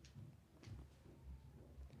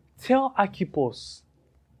 Tell Archippus,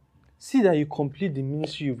 see that you complete the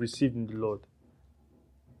ministry you've received in the Lord.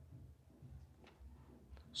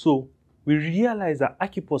 So, we realize that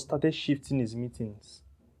Archippus started shifting his meetings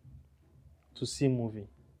to see movie.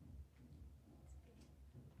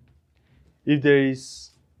 If there is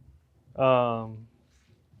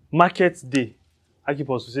market day,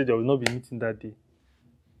 Archippus will say there will not be meeting that day.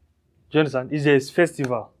 Do you understand? If there is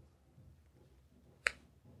festival,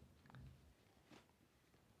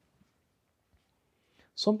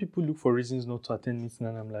 some people look for reasons not to attend meeting,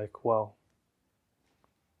 and I'm like, wow.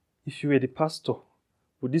 If you were the pastor,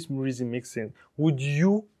 would this reason make sense? Would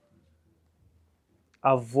you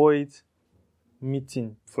avoid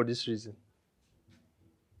meeting for this reason?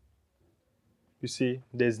 You say,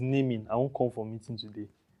 there's naming. I won't come for meeting today.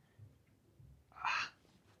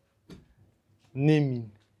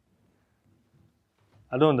 Naming.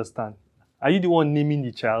 I don't understand. Are you the one naming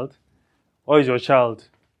the child? Or is your child?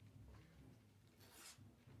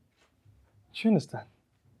 Do you understand?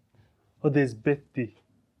 Or there's birthday.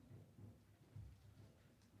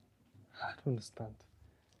 I don't understand.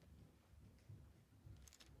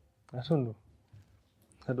 I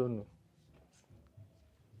don't know.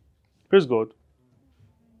 Praise God.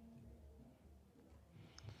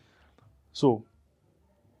 So,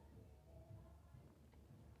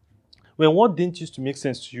 when what didn't used to make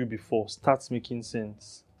sense to you before starts making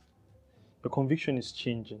sense, your conviction is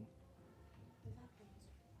changing.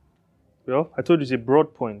 Well, I told you it's a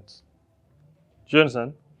broad point. Do you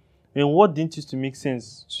understand? When what didn't used to make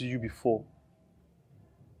sense to you before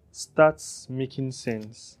starts making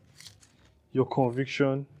sense, your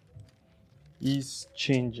conviction is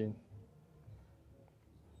changing.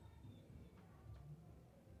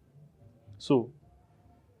 So,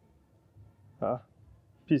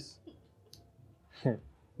 peace.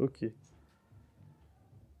 Okay.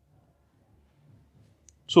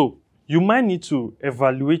 So, you might need to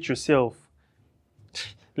evaluate yourself.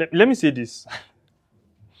 Let me say this.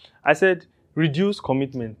 I said reduce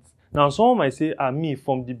commitment. Now, someone might say, me,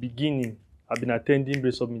 from the beginning, I've been attending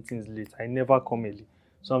brace up meetings late. I never come early.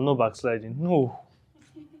 So I'm not backsliding. No.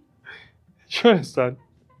 Do you understand?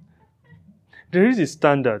 There is a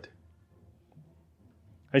standard.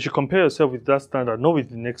 And you should compare yourself with that standard, not with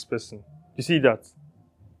the next person. You see that?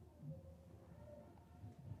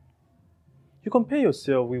 You compare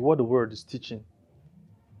yourself with what the word is teaching.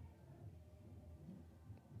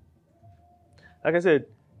 Like I said,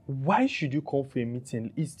 why should you come for a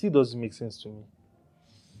meeting? It still doesn't make sense to me.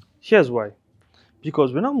 Here's why.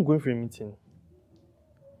 Because when I'm going for a meeting,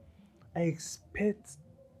 I expect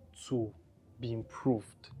to be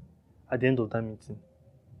improved at the end of that meeting.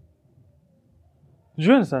 Do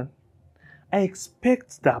you understand? I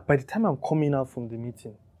expect that by the time I'm coming out from the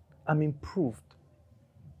meeting, I'm improved.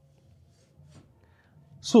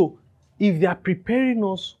 So, if they are preparing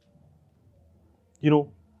us,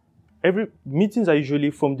 every meetings are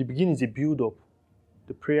usually from the beginning is a build-up.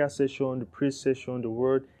 The prayer session, the praise session, the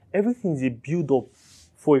word, everything is a build-up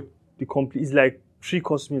for the complete. It's like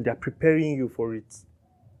 3-course meal. They're preparing you for it.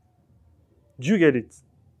 Do you get it?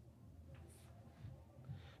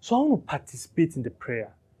 So I want to participate in the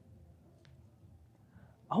prayer.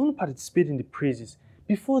 I want to participate in the praises.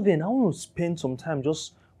 Before then, I want to spend some time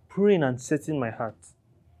just praying and setting my heart.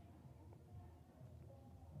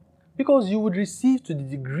 Because you would receive to the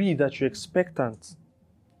degree that you're expectant.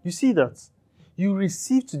 You see that? You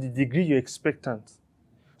receive to the degree you're expectant.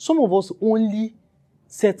 Some of us only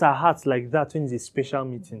set our hearts like that when it's a special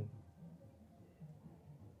meeting.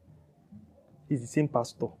 It's the same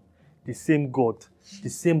pastor, the same God, the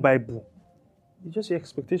same Bible. It's just your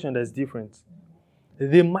expectation that's different.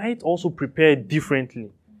 They might also prepare differently.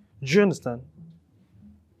 Do you understand?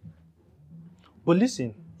 But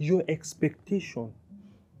listen, your expectation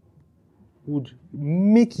would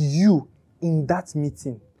make you in that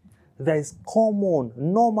meeting that is common,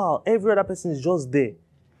 normal, every other person is just there.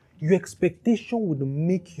 Your expectation would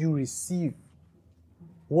make you receive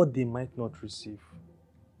what they might not receive.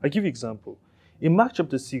 I'll give you an example. In Mark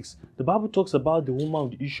chapter 6, the Bible talks about the woman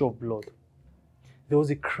with the issue of blood. There was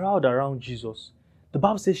a crowd around Jesus. The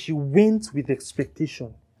Bible says she went with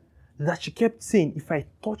expectation, that she kept saying, if I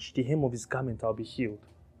touch the hem of his garment, I'll be healed.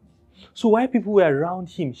 So while people were around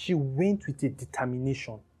him, she went with a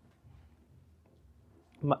determination.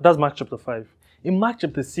 That's Mark chapter 5. In Mark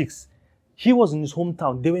chapter 6, he was in his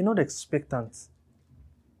hometown. They were not expectant.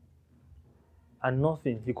 And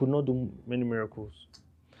nothing. He could not do many miracles.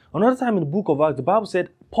 Another time in the book of Acts, the Bible said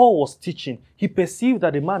Paul was teaching. He perceived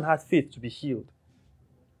that the man had faith to be healed.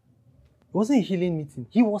 It wasn't a healing meeting.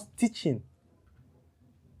 He was teaching.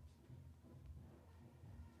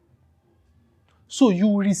 So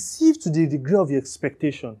you receive to the degree of your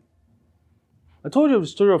expectation. I told you the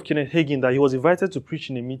story of Kenneth Hagin that he was invited to preach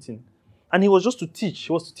in a meeting. And he was just to teach.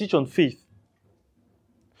 He was to teach on faith.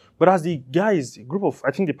 But as the guys, a group of,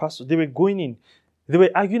 I think the pastors, they were going in. They were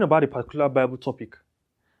arguing about a particular Bible topic.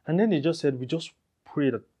 And then they just said, we just pray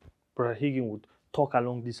that Brother Hagin would talk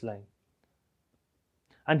along this line.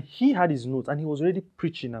 And he had his notes and he was already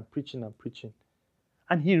preaching and preaching and preaching.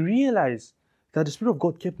 And he realized that the Spirit of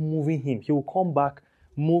God kept moving him. He will come back,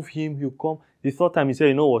 move him, he'll come. The third time he said,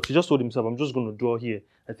 you know what? He just told himself, I'm just going to dwell here.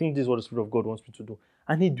 I think this is what the Spirit of God wants me to do.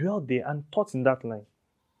 And he dwelled there and taught in that line.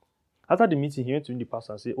 After the meeting, he went to the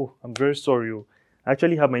pastor and said, oh, I'm very sorry. I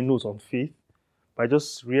actually have my notes on faith, but I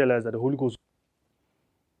just realized that the Holy Ghost.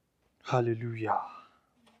 Hallelujah.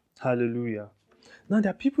 Hallelujah. Now,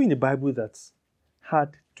 there are people in the Bible that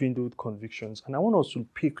had dwindled convictions, and I want us to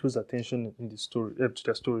pay close attention in the story to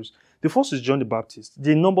their stories. The first is John the Baptist.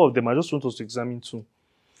 The number of them, I just want us to examine two.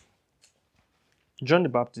 John the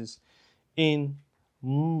Baptist. In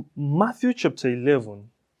Matthew chapter 11,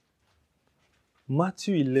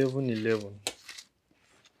 Matthew 11:11.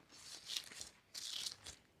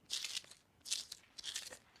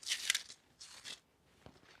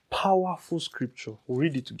 Powerful scripture. We'll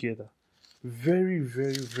read it together. Very,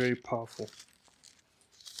 very, very powerful.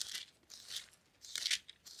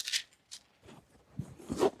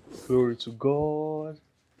 Glory to God.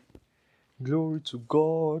 Glory to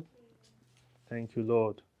God. Thank you,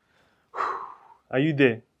 Lord. Are you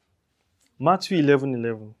there? Matthew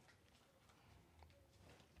 11:11.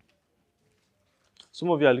 Some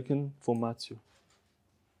of you are looking for Matthew.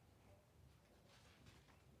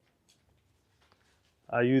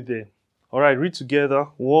 Are you there? All right, read together.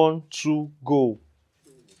 1, 2, go.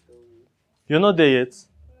 You're not there yet?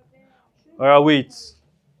 All right, wait.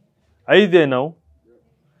 Are you there now?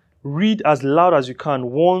 Read as loud as you can.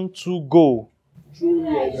 1, 2, go. Truly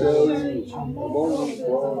I tell you, among those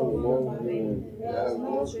born among men, there has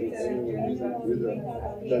not been any greater than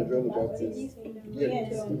John the Baptist.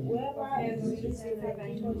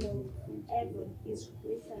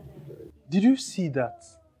 Did you see that?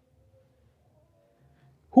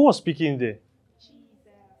 Who was speaking there?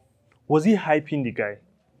 Was he hyping the guy?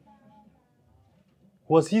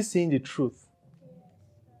 Was he saying the truth?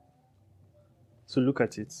 So look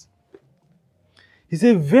at it. He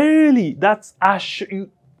said, verily, that's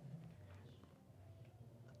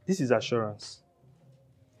this is assurance.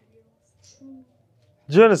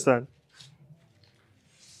 Do you understand?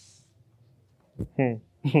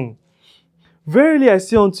 Verily I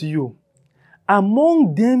say unto you,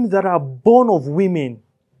 among them that are born of women,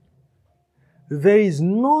 there is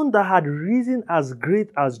none that had risen as great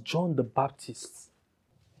as John the Baptist.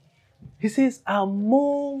 He says,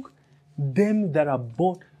 among them that are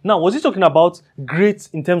born. Now, was he talking about great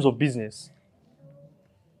in terms of business?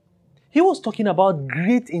 He was talking about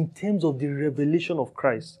great in terms of the revelation of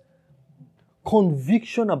Christ.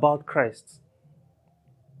 Conviction about Christ.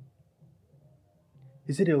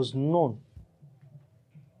 He said there was none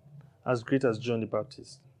as great as John the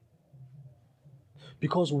Baptist.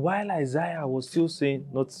 Because while Isaiah was still saying,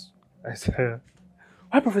 not Isaiah,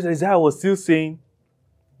 while Prophet Isaiah was still saying,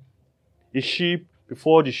 a sheep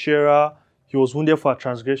before the shearer, he was wounded for our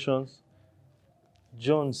transgressions,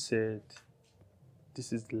 John said,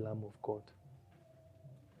 this is the Lamb of God.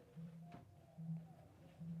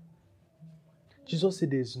 Jesus said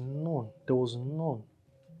there was none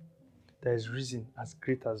that is risen as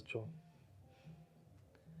great as John.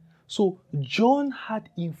 So John had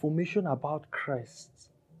information about Christ.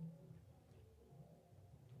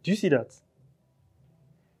 Do you see that?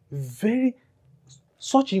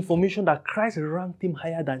 Such information that Christ ranked him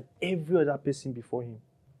higher than every other person before him.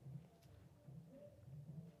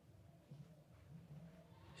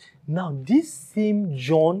 Now, this same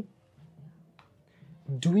John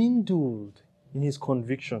dwindled in his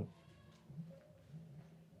conviction.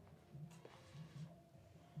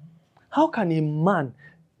 How can a man...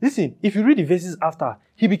 Listen, if you read the verses after,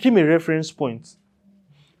 he became a reference point.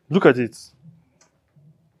 Look at it.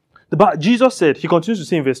 Jesus said, he continues to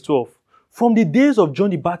say in verse 12, from the days of John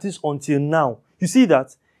the Baptist until now, you see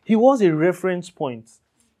that? He was a reference point.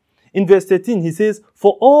 In verse 13, he says,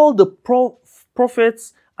 for all the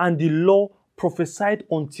prophets and the law prophesied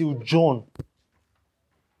until John.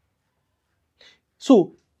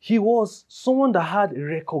 So, he was someone that had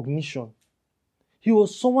recognition. He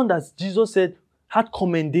was someone that Jesus said had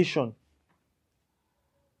commendation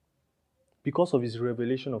because of his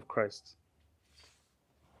revelation of Christ.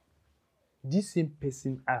 This same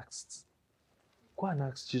person asked, go and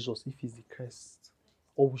ask Jesus if he's the Christ,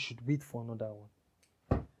 or we should wait for another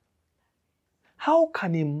one. How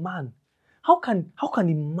can a man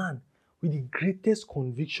with the greatest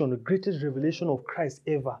conviction, the greatest revelation of Christ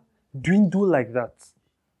ever, dwindle like that?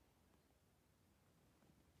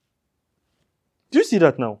 Do you see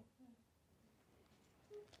that now?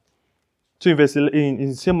 So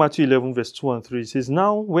in St. Matthew 11, verse 2 and 3, it says,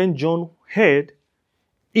 now when John heard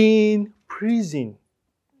in prison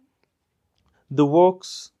the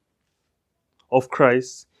works of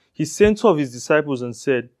Christ, he sent two of his disciples and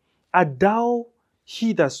said, art thou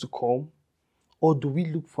he that's to come, or do we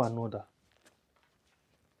look for another?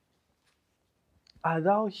 Art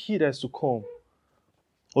thou he that's to come,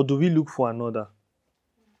 or do we look for another?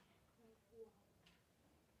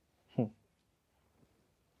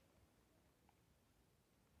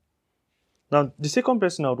 Now, the second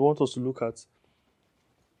person I would want us to look at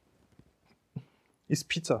is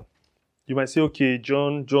Peter. You might say, okay,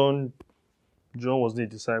 John was the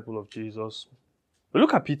disciple of Jesus. But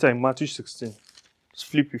look at Peter in Matthew 16. Let's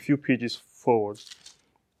flip a few pages forward.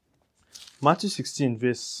 Matthew 16,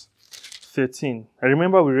 verse 13. I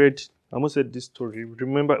remember I almost said this story.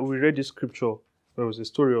 Remember, we read this scripture. There was a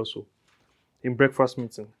story also in breakfast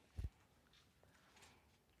meeting.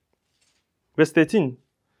 Verse 13.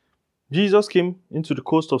 Jesus came into the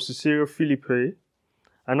coast of Caesarea Philippi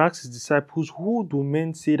and asked his disciples, who do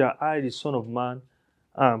men say that I, the Son of Man,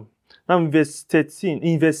 am? Now in verse 16,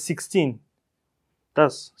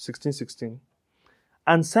 that's 16:16.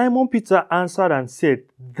 And Simon Peter answered and said,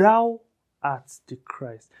 thou art the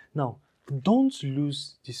Christ. Now, don't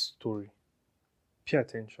lose this story. Pay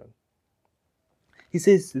attention. He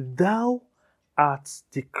says, thou art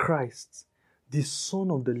the Christ, the Son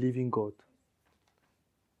of the living God.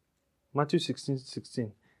 Matthew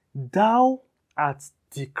 16:16. Thou art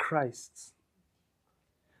the Christ,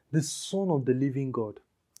 the Son of the living God.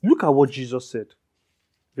 Look at what Jesus said.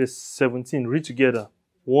 Verse 17. Read together.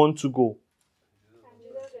 1 to go. And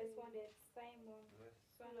Jesus responded, Simon,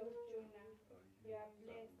 son of Jonah, you are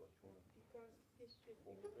blessed, because flesh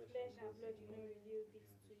and blood did not reveal this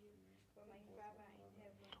to you, but my Father in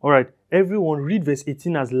heaven. All right. Everyone read verse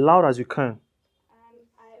 18 as loud as you can. And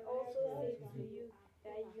I also say to you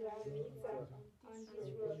that you are Peter, on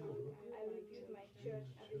this rock I will build my church,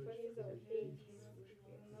 and the forces of Hades will not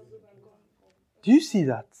overcome. Do you see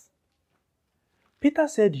that? Peter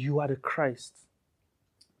said, you are the Christ.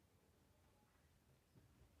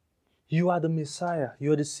 You are the Messiah.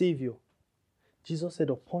 You are the Savior. Jesus said,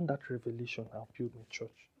 upon that revelation, I'll build my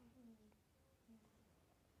church.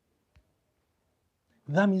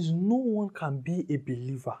 That means no one can be a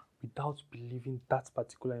believer without believing that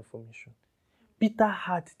particular information. Peter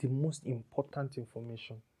had the most important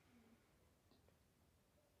information.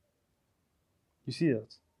 You see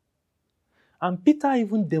that? And Peter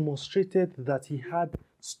even demonstrated that he had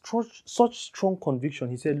such strong conviction.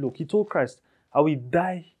 He said, look, he told Christ, I will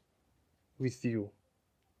die with you.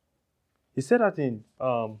 He said that in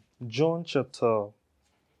John,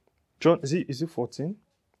 is it 14?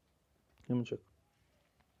 Let me check.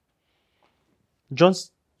 John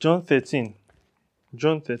 13.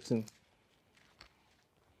 John 13.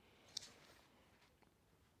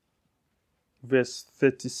 Verse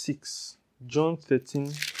 36. John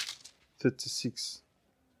 13, 36.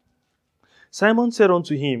 Simon said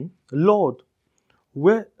unto him, Lord,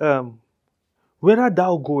 whither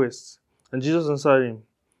thou goest? And Jesus answered him,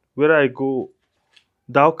 Where I go,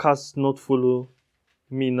 thou canst not follow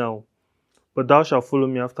me now, but thou shalt follow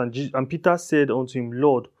me after. And Peter said unto him,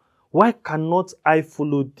 Lord, why cannot I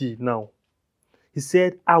follow thee now? He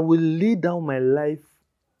said, I will lay down my life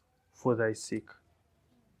for thy sake.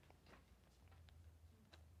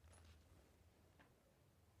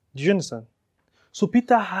 Do you understand? So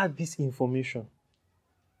Peter had this information.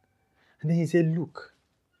 And then he said, look.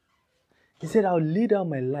 He said, I'll lay down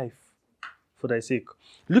my life for thy sake.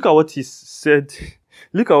 Look at what he said.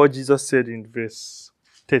 Look at what Jesus said in verse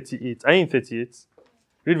 38. Are you in 38?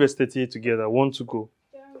 Read verse 38 together. 1 to go.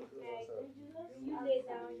 John replied, Will you lay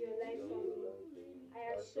down your life for me?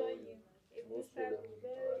 I assure you, a rooster will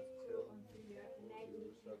bury you until you have denied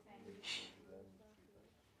me 3 times.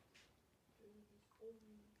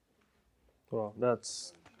 Wow,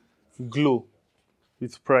 that's glow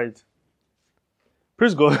with pride.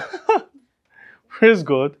 Praise God. Praise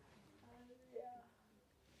God.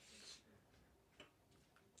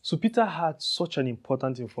 So Peter had such an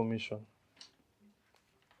important information.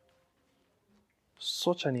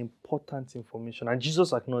 Such an important information. And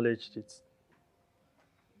Jesus acknowledged it.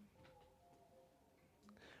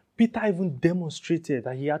 Peter even demonstrated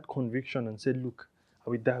that he had conviction and said, look, I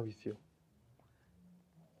will die with you.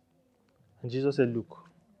 And Jesus said, look,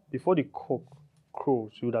 before the cock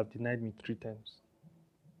crows, you would have denied me 3 times.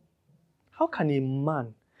 How can a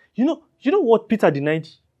man... You know what Peter denied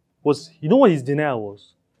was... You know what his denial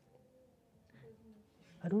was?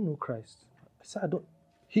 I don't know Christ. I said, I don't...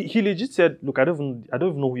 He legit said, look, I don't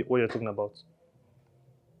even know what you're talking about.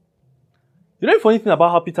 You know the funny thing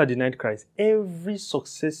about how Peter denied Christ? Every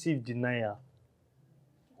successive denial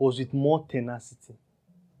was with more tenacity.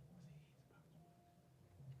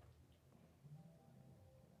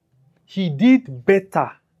 He did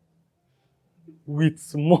better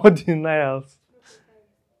with more denials.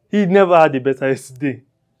 He never had a better day.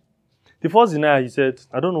 The first denial, he said,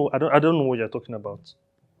 I don't know what you're talking about.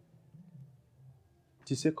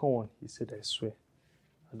 The second one, he said, I swear,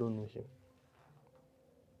 I don't know him.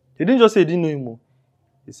 He didn't just say he didn't know him.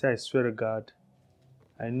 He said, I swear to God,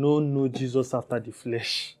 I know Jesus after the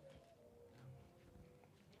flesh.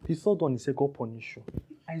 The third one, he said, God punish you.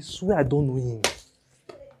 I swear I don't know him.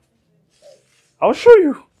 I'll show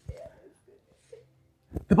you.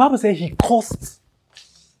 The Bible says he cursed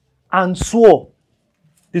and swore.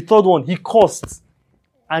 The third one, he cursed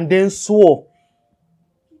and then swore.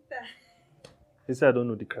 He said, I don't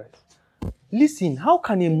know the Christ. Listen, how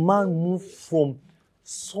can a man move from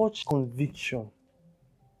such conviction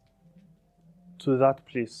to that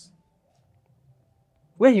place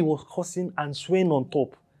where he was cursing and swearing on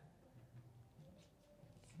top?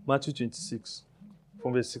 Matthew 26,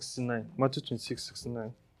 from verse 69. Matthew 26,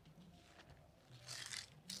 69.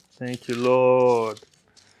 Thank you, Lord.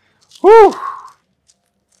 Whew!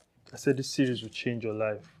 I said this series will change your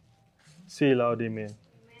life. Say it loud, amen.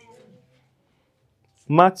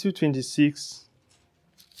 Matthew 26,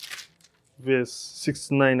 verse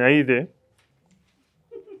 69. Are you there?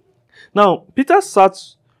 Now, Peter sat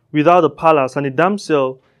without the palace, and a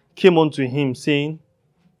damsel came unto him, saying,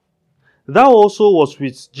 Thou also was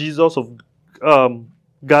with Jesus of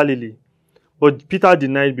Galilee. But Peter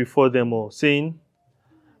denied before them all, saying,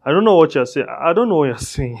 I don't know what you're saying. I don't know what you're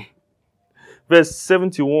saying. Verse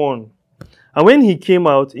 71. And when he came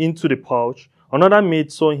out into the pouch, another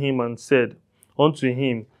maid saw him and said unto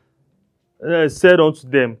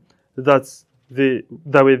them that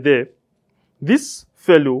were there, This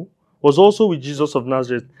fellow was also with Jesus of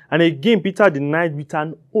Nazareth. And again Peter denied with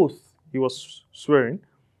an oath. He was swearing,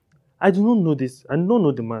 I do not know this. I do not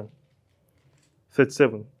know the man.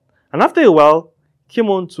 37. And after a while came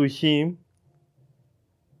unto him,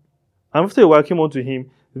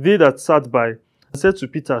 they that sat by, and said to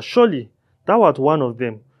Peter, Surely thou art one of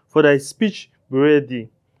them, for thy speech bewrayed thee.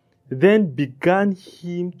 Then began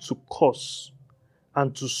him to curse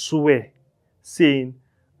and to swear, saying,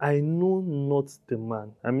 I know not the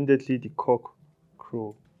man. Immediately the cock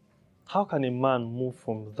crowed. How can a man move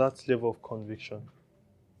from that level of conviction?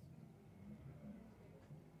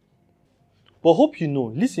 But hope you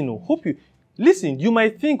know, listen, you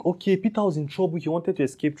might think, okay, Peter was in trouble, he wanted to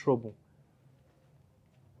escape trouble.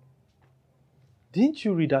 Didn't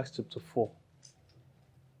you read Acts chapter 4?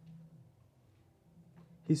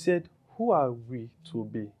 He said, who are we to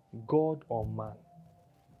obey, God or man?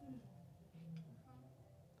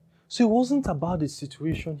 So it wasn't about the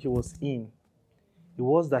situation he was in. It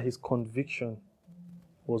was that his conviction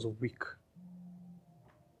was weak.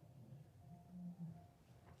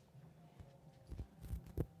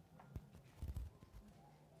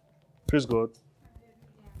 Praise God.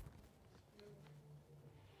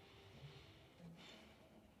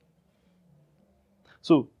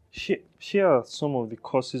 So, here are some of the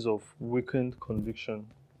causes of weakened conviction.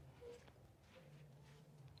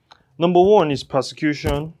 Number one is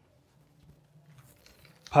persecution,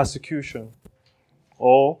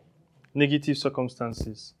 or negative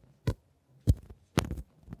circumstances.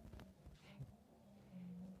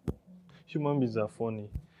 Human beings are funny.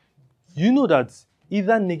 You know that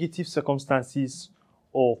either negative circumstances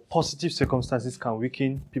or positive circumstances can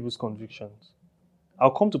weaken people's convictions.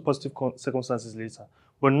 I'll come to positive circumstances later.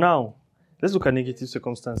 But now, let's look at negative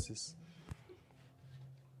circumstances.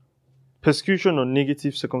 Persecution or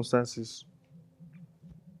negative circumstances.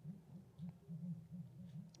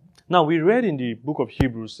 Now, we read in the book of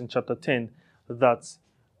Hebrews in chapter 10 that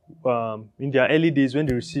in their early days when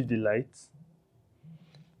they received the light,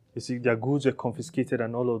 you see, their goods were confiscated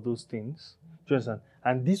and all of those things. Do you understand?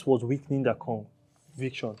 And this was weakening their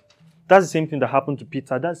conviction. That's the same thing that happened to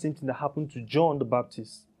Peter. That's the same thing that happened to John the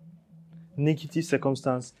Baptist. Negative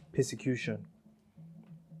circumstance, persecution.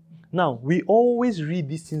 Now, we always read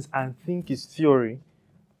these things and think it's theory,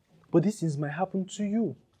 but these things might happen to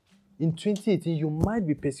you. In 2018, you might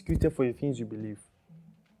be persecuted for the things you believe.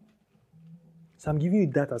 So I'm giving you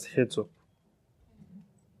that as heads up.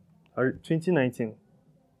 2019.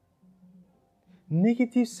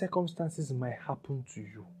 Negative circumstances might happen to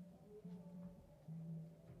you.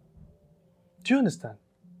 Do you understand?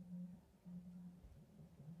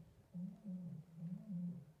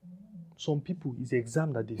 Some people, it's the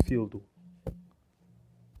exam that they failed though.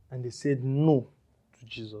 And they said no to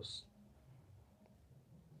Jesus.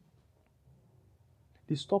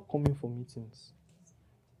 They stopped coming for meetings.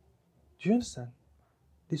 Do you understand?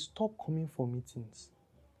 They stopped coming for meetings.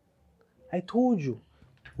 I told you,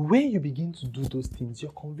 when you begin to do those things,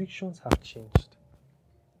 your convictions have changed.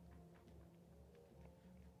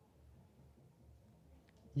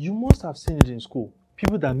 You must have seen it in school.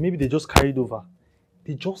 People that maybe they just carried over.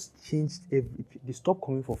 They just changed everything. They stopped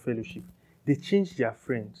coming for fellowship. They changed their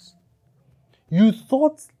friends. You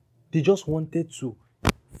thought they just wanted to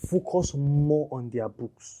focus more on their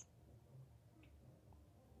books.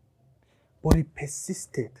 But it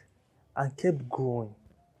persisted and kept growing.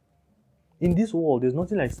 In this world, there's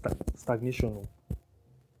nothing like stagnation.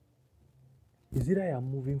 It's either you are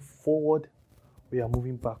moving forward or you are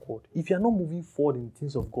moving backward. If you are not moving forward in the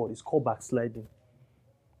things of God, it's called backsliding.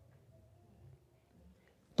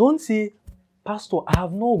 Don't say, Pastor, I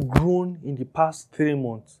have not grown in the past 3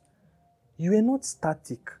 months. You were not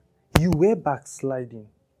static. You were backsliding.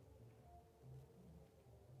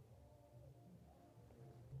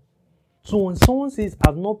 So when someone says,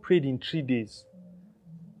 I've not prayed in 3 days,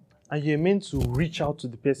 and you're meant to reach out to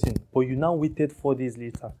the person, but you now waited 4 days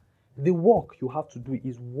later, the work you have to do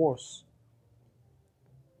is worse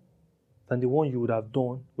than the one you would have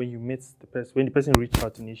done when you met the person, when the person reached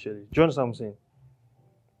out initially. Do you understand what I'm saying?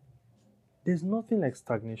 There's nothing like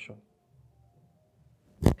stagnation.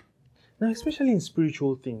 Now, especially in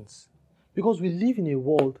spiritual things, Because we live in a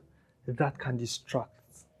world that can distract.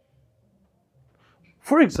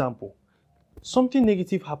 For example, something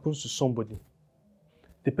negative happens to somebody.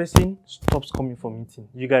 The person stops coming for meeting.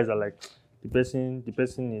 You guys are like, the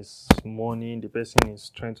person is mourning, the person is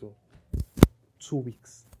trying to 2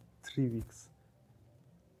 weeks, 3 weeks.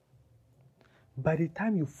 By the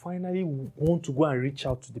time you finally want to go and reach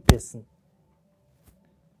out to the person,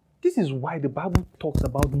 this is why the Bible talks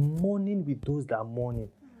about mourning with those that are mourning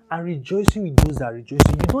and rejoicing with those that are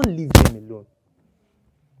rejoicing. You don't leave them alone.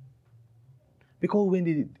 Because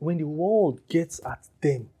when the world gets at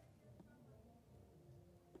them,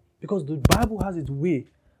 because the Bible has its way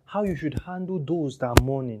how you should handle those that are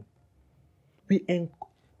mourning. The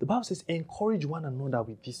Bible says, encourage one another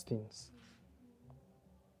with these things.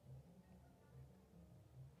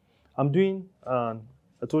 I'm doing, I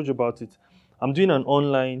told you about it, I'm doing an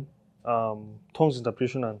online tongues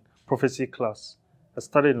interpretation and prophecy class. I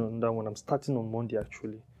started on that one. I'm starting on Monday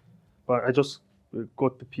actually. But I just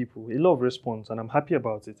got the people, a lot of response, and I'm happy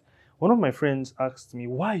about it. One of my friends asked me,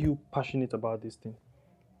 why are you passionate about this thing?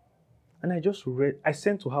 And I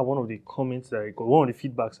sent to her one of the comments that I got, one of the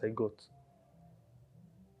feedbacks I got.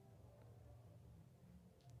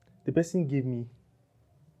 The person gave me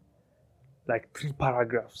like 3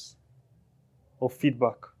 paragraphs of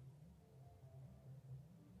feedback.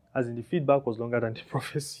 As in, the feedback was longer than the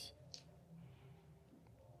prophecy.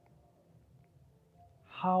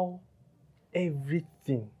 How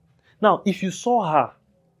everything. Now, if you saw her,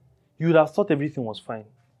 you would have thought everything was fine.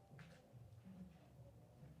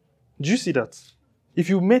 Do you see that? If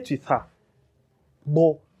you met with her,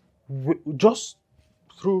 but just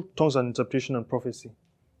through tongues and interpretation and prophecy,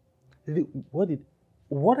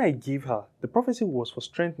 what I gave her, the prophecy was for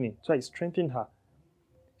strengthening. So I strengthened her.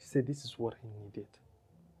 She said, this is what I needed.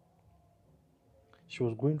 She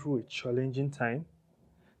was going through a challenging time.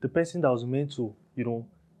 The person that was meant to,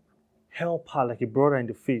 help her like a brother in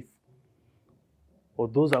the faith, or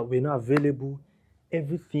those that were not available,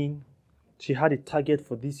 everything, she had a target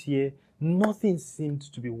for this year, nothing seemed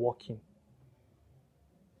to be working.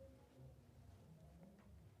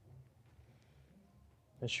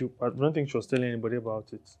 And I don't think she was telling anybody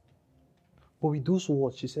about it. But with those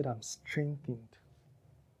words, she said, I'm strengthened.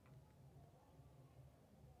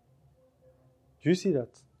 Do you see that?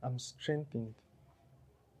 I'm strengthened.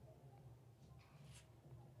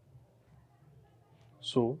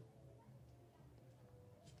 So,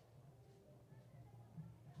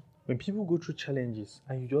 when people go through challenges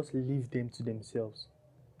and you just leave them to themselves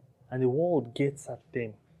and the world gets at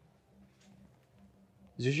them,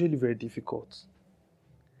 it's usually very difficult.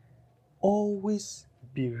 Always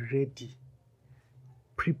be ready.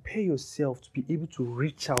 Prepare yourself to be able to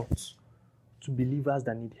reach out to believers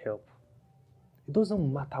that need help. It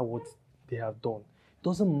doesn't matter what they have done. It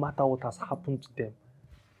doesn't matter what has happened to them.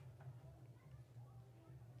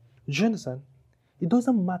 Do you understand? It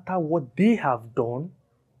doesn't matter what they have done.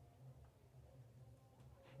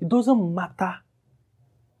 It doesn't matter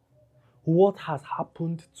what has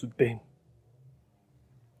happened to them.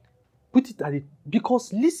 Put it at it.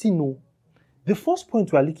 Because listen, the first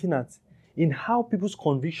point we are looking at in how people's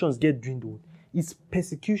convictions get dwindled is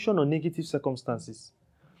persecution or negative circumstances.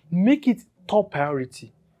 Make it top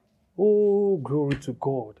priority. Oh, glory to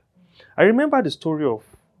God. I remember the story of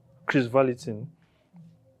Chris Vallotton.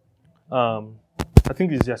 I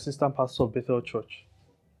think he's the assistant pastor of Bethel Church.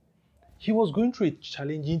 He was going through a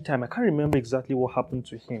challenging time. I can't remember exactly what happened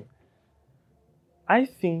to him. I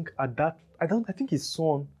think his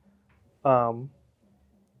son, I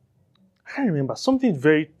can't remember, something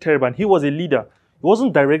very terrible. And he was a leader. It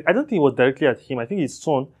wasn't direct. I don't think it was directly at him. I think his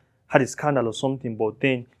son had a scandal or something, but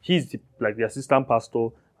then he's the assistant pastor,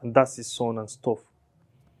 and that's his son and stuff.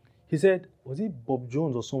 He said, was it Bob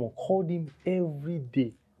Jones or someone called him every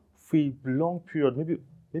day for a long period,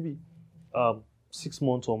 maybe 6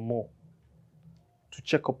 months or more, to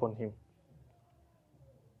check up on him.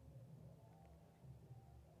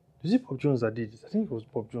 Is it Bob Jones that did it? I think it was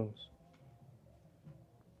Bob Jones.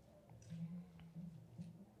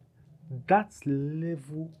 That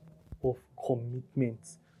level of commitment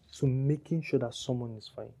to making sure that someone is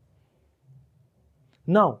fine.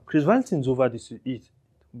 Now, Chris Vallotton's over this.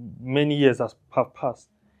 Many years have passed.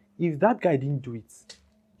 If that guy didn't do it,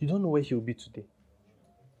 you don't know where he will be today.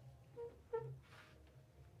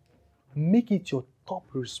 Make it your top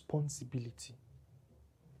responsibility.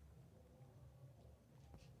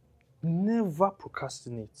 Never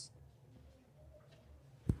procrastinate.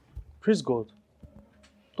 Praise God.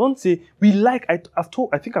 Don't say, I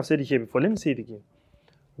think I've said it here before. Let me say it again.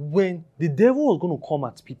 When the devil was going to come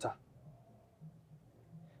at Peter,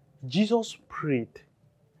 Jesus prayed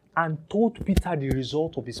and told Peter the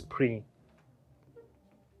result of his praying.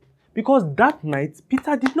 Because that night,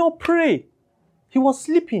 Peter did not pray. He was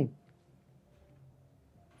sleeping.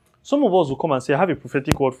 Some of us will come and say, I have a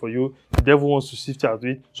prophetic word for you. The devil wants to sift you out of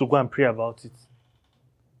it, so go and pray about it.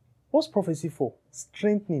 What's prophecy for?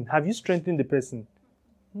 Strengthening. Have you strengthened the person?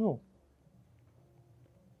 No.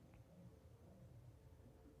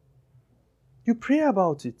 You pray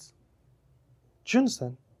about it. Do you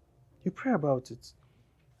understand? You pray about it.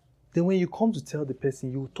 Then when you come to tell the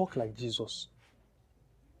person, you will talk like Jesus.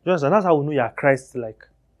 Do you understand? That's how we know you are Christ-like.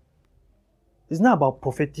 It's not about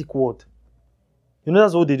prophetic word. You know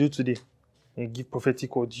that's what they do today. They give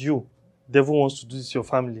prophetic word. You, devil wants to do this to your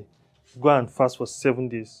family. Go and fast for 7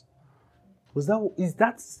 days. Is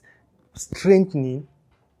that strengthening?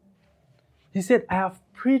 He said, I have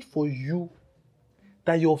prayed for you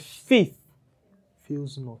that your faith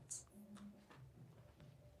fails not.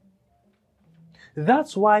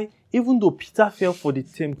 That's why, even though Peter fell for the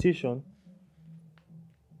temptation,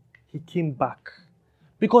 he came back.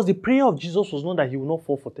 Because the prayer of Jesus was not that he will not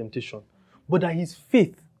fall for temptation, but that his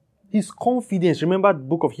faith, his confidence, remember the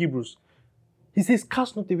book of Hebrews, he says,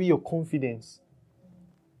 cast not away your confidence.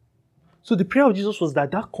 So the prayer of Jesus was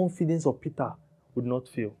that confidence of Peter would not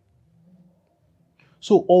fail.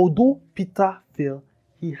 So although Peter fell,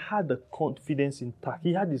 he had the confidence intact.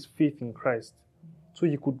 He had his faith in Christ. So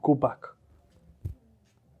he could go back.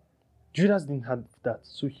 Judas didn't have that,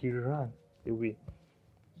 so he ran away.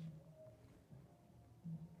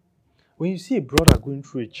 When you see a brother going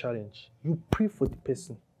through a challenge, you pray for the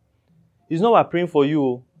person. It's not about praying for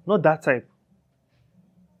you, not that type.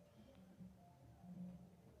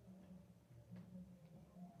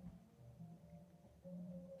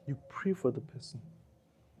 You pray for the person.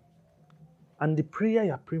 And the prayer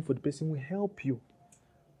you are praying for the person will help you.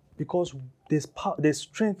 Because there's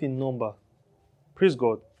strength in number. Praise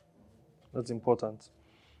God. That's important.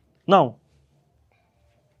 Now,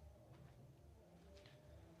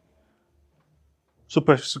 so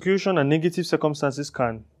persecution and negative circumstances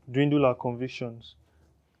can dwindle our convictions.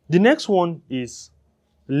 The next one is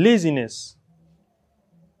laziness.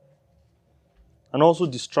 And also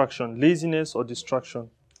distraction. Laziness or distraction.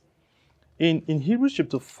 In Hebrews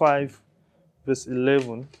chapter 5, verse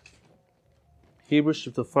 11. Hebrews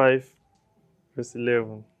chapter 5, verse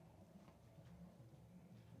 11.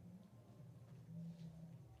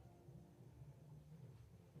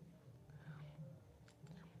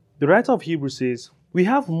 The writer of Hebrews says, we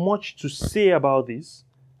have much to say about this,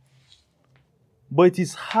 but it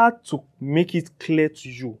is hard to make it clear to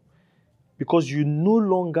you because you no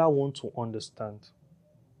longer want to understand.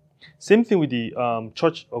 Same thing with the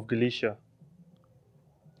church of Galatia.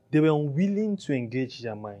 They were unwilling to engage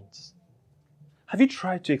their minds. Have you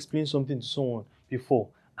tried to explain something to someone before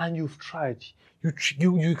and you've tried?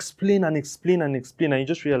 You explain and explain and explain and you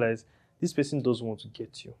just realize this person doesn't want to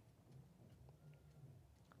get you.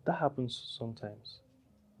 That happens sometimes.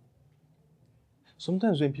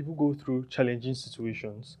 Sometimes when people go through challenging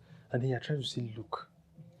situations and then you're trying to say, look,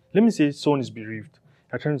 let me say someone is bereaved.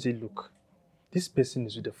 You're trying to say, look, this person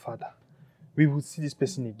is with the Father. We will see this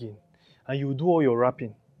person again. And you will do all your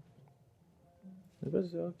rapping. The person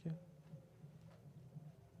says, okay.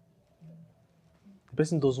 The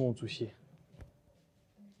person doesn't want to hear.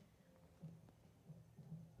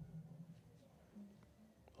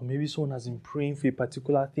 Or maybe someone has been praying for a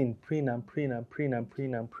particular thing, praying and praying and praying and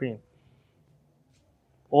praying and praying.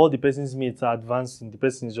 All the person's mates are advancing, the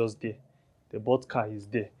person is just there. They bought car, he's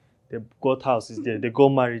there. They got house, is there. They got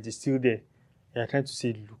married, he's still there. They are trying to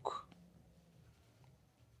say, look,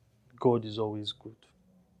 God is always good.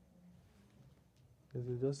 They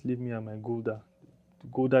say, just leave me and my Gouda. The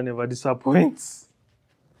Gouda never disappoints.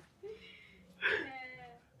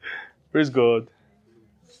 Praise God.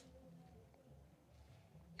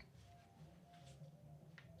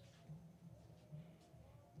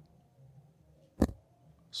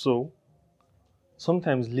 So,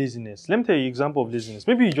 sometimes laziness. Let me tell you an example of laziness.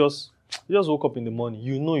 Maybe you just woke up in the morning.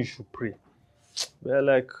 You know you should pray. But you're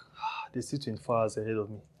like, they sit 24 hours ahead of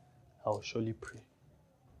me. I will surely pray.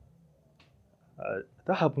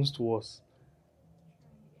 That happens to us.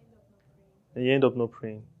 And you end up not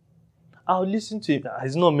praying. I'll listen to him.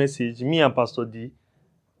 It's not a message. Me and Pastor D.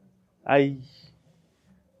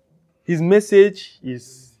 His message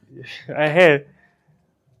is, I heard,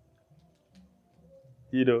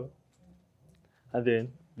 you know, and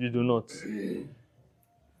then you do not.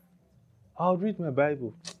 I'll read my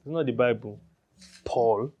Bible. It's not the Bible.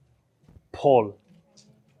 Paul,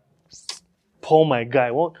 my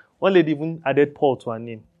guy. One lady even added Paul to her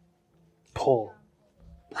name. Paul.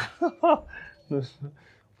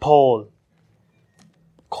 Paul.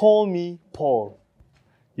 call me Paul.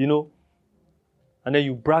 You know, and then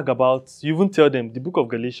you brag about, you even tell them the book of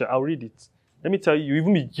Galatians, I'll read it. Let me tell you, you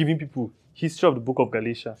even be giving people history of the book of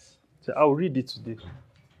Galatians. So I'll read it today.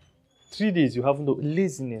 3 days you haven't done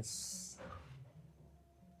laziness.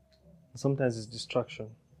 Sometimes it's distraction.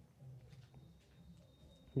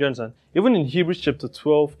 You understand? Even in Hebrews chapter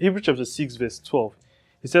 6, verse 12,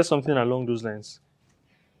 he says something along those lines.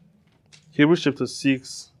 Hebrews chapter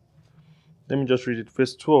 6, let me just read it,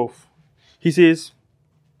 verse 12. He says,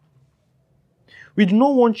 we do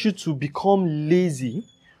not want you to become lazy,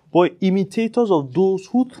 but imitators of those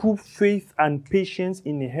who through faith and patience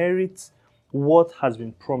inherit what has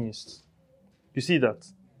been promised. You see that?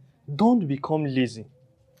 Don't become lazy.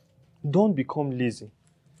 Don't become lazy.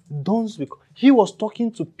 He was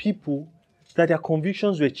talking to people that their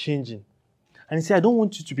convictions were changing. And he said, I don't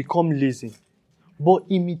want you to become lazy, but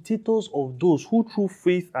imitators of those who through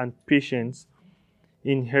faith and patience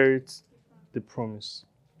inherit the promise.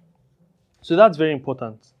 So that's very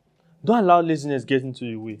important. Don't allow laziness get into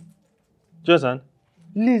your way. Do you understand?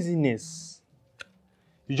 Laziness.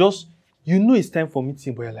 You know it's time for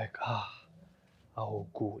meeting, but you're like, I'll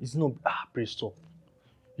go. It's not, pray stop.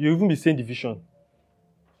 You even be saying division.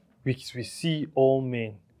 We see all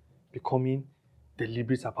men becoming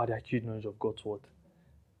deliberate about the acute knowledge of God's word,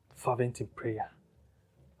 fervent in prayer,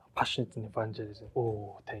 passionate in evangelism.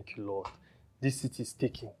 Oh, thank you, Lord. This city is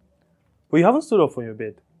taken. But you haven't stood up from your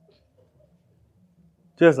bed.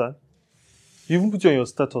 Do you understand? You even put it on your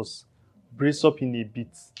status, brace up in a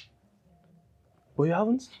bit. But you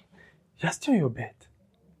haven't. You're still in your bed.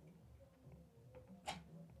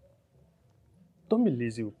 Don't be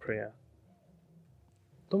lazy with prayer.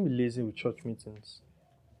 Don't be lazy with church meetings.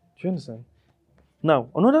 Do you understand? Now,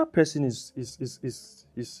 another person is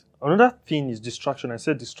another thing is distraction. I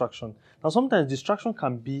said distraction. Now, sometimes distraction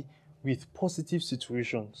can be with positive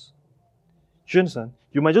situations. Do you understand?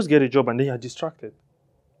 You might just get a job and then you're distracted.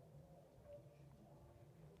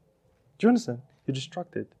 Do you understand? You're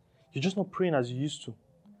distracted. You're just not praying as you used to.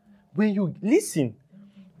 When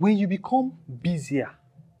you become busier,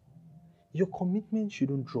 your commitment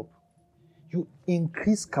shouldn't drop. You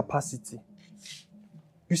increase capacity.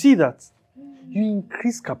 You see that? You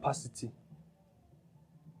increase capacity.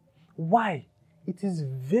 Why? It is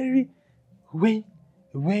very, when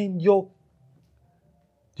you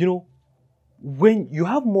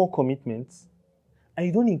have more commitments and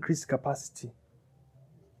you don't increase capacity,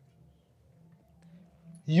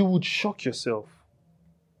 you would shock yourself.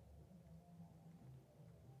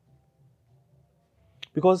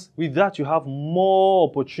 Because with that, you have more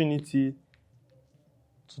opportunity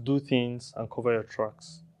to do things and cover your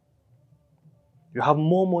tracks. You have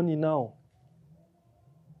more money now.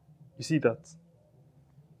 You see that?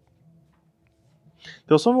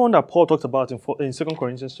 There was someone that Paul talked about in 2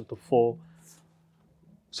 Corinthians chapter 4.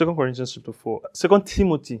 2 Corinthians chapter 4. 2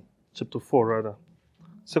 Timothy chapter 4, rather.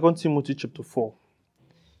 2 Timothy chapter 4.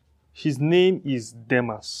 His name is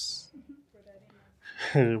Demas.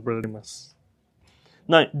 Brother Demas.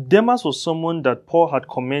 Now, Demas was someone that Paul had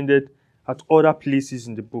commended at other places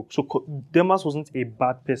in the book. So Demas wasn't a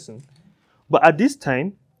bad person. But at this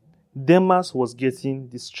time, Demas was getting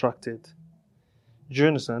distracted. Do you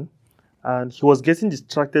understand? And he was getting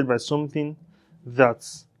distracted by something that,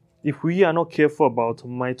 if we are not careful about,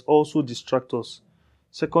 might also distract us.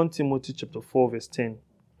 2 Timothy chapter 4, verse 10.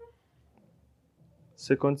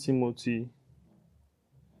 2 Timothy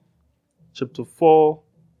chapter 4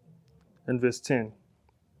 and verse 10.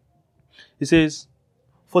 He says,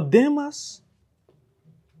 for Demas,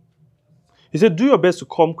 he said, do your best to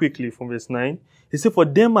come quickly, from verse 9. He said, for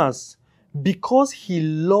Demas, because he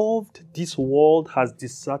loved this world, has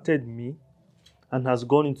deserted me and has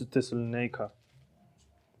gone into Thessalonica.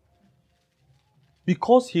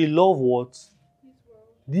 Because he loved what?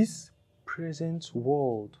 This present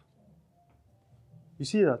world. You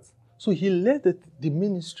see that? So he left the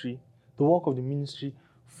ministry, the work of the ministry,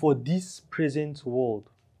 for this present world.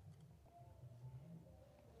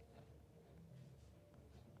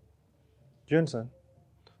 Do you understand?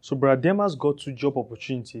 So Brother Demas got 2 job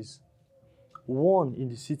opportunities. One in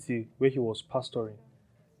the city where he was pastoring,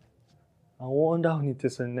 and one down in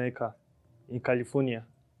Thessalonica, in California.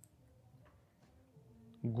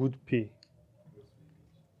 Good pay.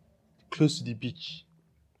 Close to the beach.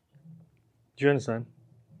 Do you understand?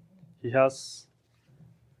 He has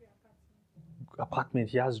apartment,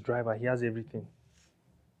 he has driver, he has everything.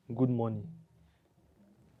 Good money.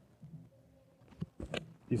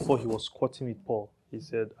 Before he was squatting with Paul, he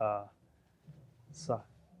said, sir,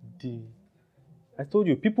 I told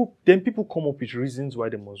you, people come up with reasons why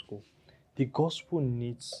they must go. The gospel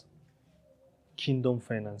needs kingdom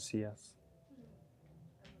financiers.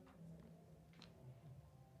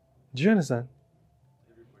 Do you understand?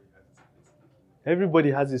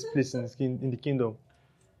 Everybody has his place in the kingdom.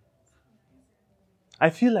 I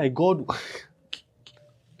feel like God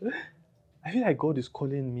is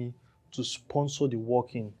calling me to sponsor the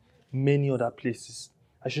work in many other places.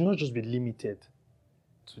 I should not just be limited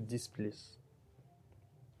to this place.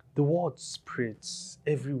 The word spreads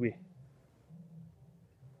everywhere.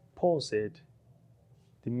 Paul said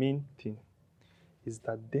the main thing is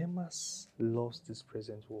that Demas loves this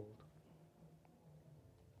present world.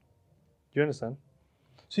 Do you understand?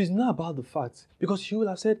 So it's not about the fact, because he will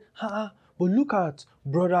have said, but look at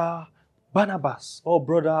brother Barnabas or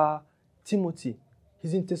brother Timothy.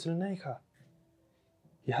 He's in Thessalonica.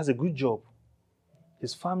 He has a good job.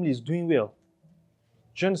 His family is doing well.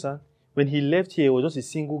 Do you understand? When he left here, he was just a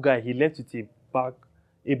single guy. He left with a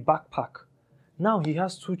backpack. Now he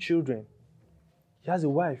has 2 children. He has a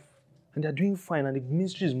wife. And they're doing fine, and the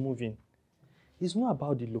ministry is moving. It's not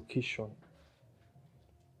about the location.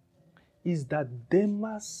 It's that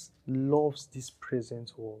Demas loves this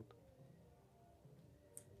present world.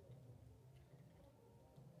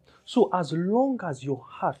 So as long as your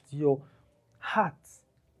heart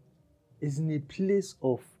is in a place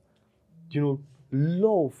of,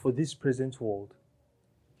 love for this present world,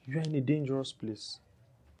 you are in a dangerous place.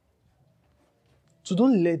 So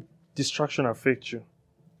don't let distraction affect you.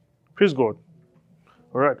 Praise God.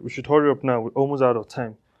 All right, we should hurry up now. We're almost out of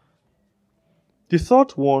time. The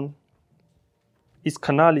third one is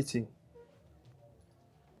carnality.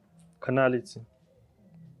 Carnality.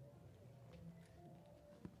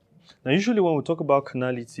 Now, usually when we talk about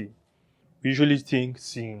carnality, we usually think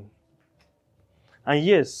sin. And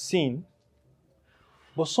yes, sin.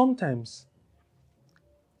 But sometimes,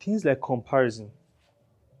 things like comparison.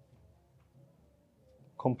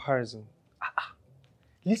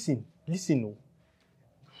 Listen.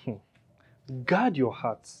 Guard your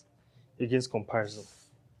heart against comparison.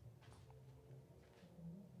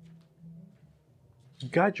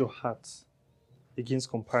 Guard your heart against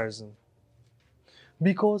comparison.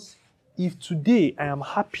 Because if today I am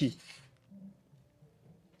happy,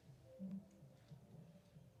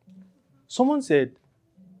 someone said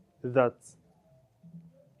that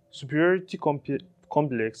superiority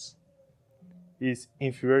complex is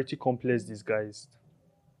inferiority complex disguised.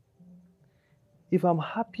 If I'm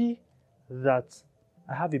happy that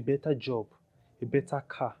I have a better job, a better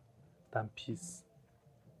car than peace,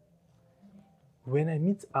 when I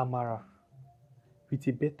meet Amara with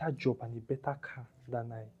a better job and a better car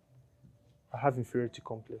than I have inferiority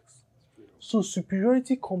complex. So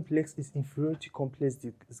superiority complex is inferiority complex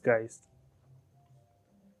disguised.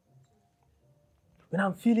 When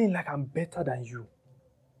I'm feeling like I'm better than you,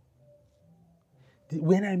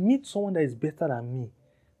 when I meet someone that is better than me,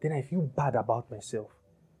 then I feel bad about myself.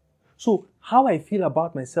 So how I feel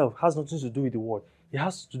about myself has nothing to do with the world. It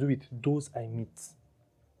has to do with those I meet.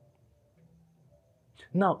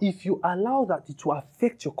 Now, if you allow that, it will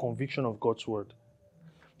affect your conviction of God's word.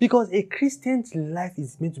 Because a Christian's life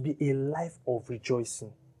is meant to be a life of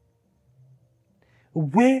rejoicing,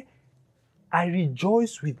 where I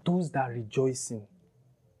rejoice with those that are rejoicing.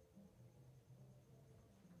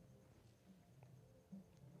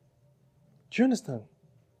 Do you understand?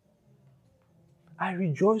 I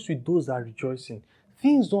rejoice with those that are rejoicing.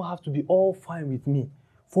 Things don't have to be all fine with me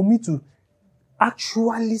for me to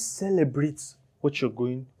actually celebrate what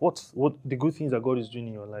the good things that God is doing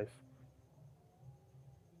in your life.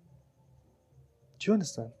 Do you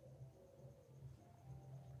understand?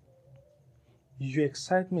 Your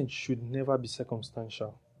excitement should never be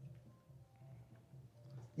circumstantial.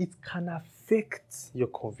 It can affect your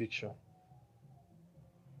conviction.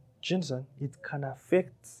 Do you understand? It can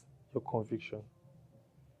affect your conviction.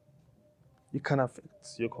 It can affect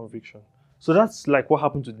your conviction. So that's like what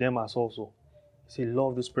happened to Demas also. He said,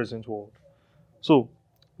 love this present world. So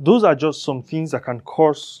those are just some things that can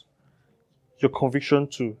cause your conviction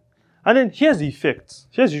to. And then here's the effect.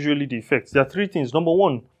 Here's usually the effect. There are 3 things. Number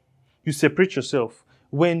 1, you separate yourself.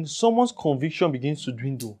 When someone's conviction begins to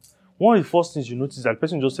dwindle, one of the first things you notice is that the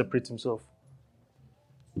person just separates himself.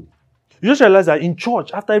 You just realize that in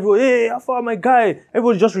church, after everybody, hey, how far my guy?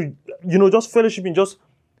 Everybody just, just fellowshipping, just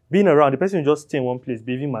being around. The person will just stay in one place,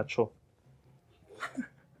 being mature.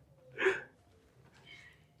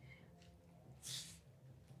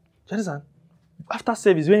 Do you understand? After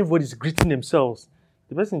service, when everybody's greeting themselves,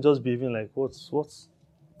 the person just behaving like, what's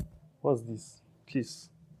this? Please.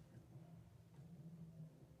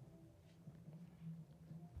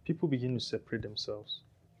 People begin to separate themselves.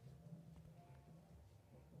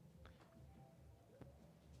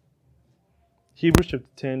 Hebrews chapter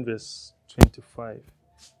 10, verse 25.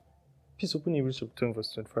 Please open Hebrews chapter 10,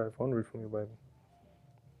 verse 25. I want to read from your Bible.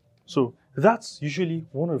 So that's usually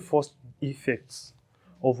one of the first effects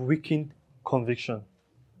of weakened conviction.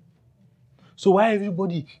 So while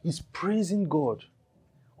everybody is praising God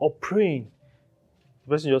or praying, the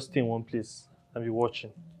person just stay in one place and be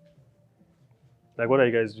watching. Like, what are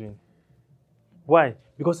you guys doing? Why?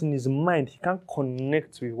 Because in his mind, he can't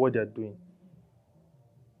connect with what they're doing.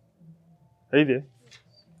 Are you there?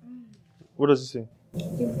 What does it say?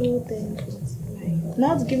 Hebrew 10:29.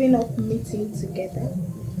 Not giving up meeting together,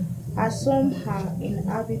 as some are in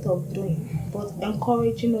habit of doing, but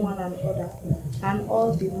encouraging one another, and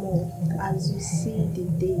all the more as you see the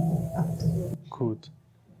day afterward. Good.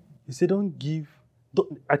 He said, I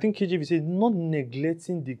think KJV said, not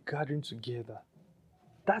neglecting the gathering together.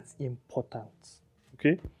 That's important.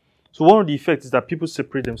 Okay? So one of the effects is that people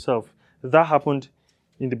separate themselves. That happened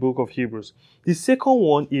in the book of Hebrews. The second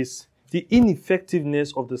one is the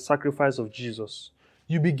ineffectiveness of the sacrifice of Jesus.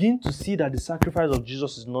 You begin to see that the sacrifice of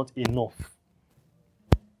Jesus is not enough.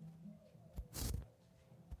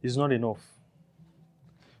 It's not enough.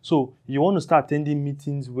 So you want to start attending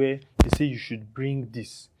meetings where they say you should bring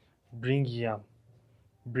this, bring yam,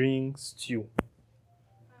 bring stew.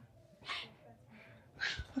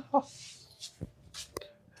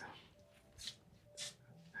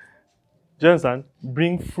 Do you understand?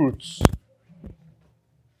 Bring fruits.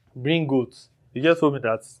 Bring goats. You just told me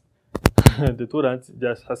that they told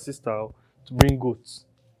her sister to bring goats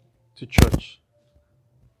to church.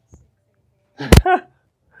 I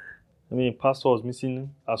mean, pastor was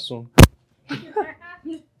missing Asun.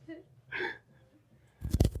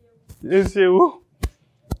 You say, who?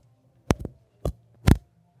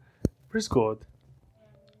 Praise God.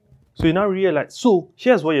 So you now realize. So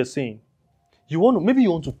here's what you're saying. Maybe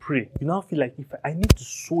you want to pray. You now feel like, if I need to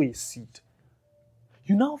sow a seed.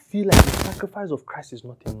 You now feel like the sacrifice of Christ is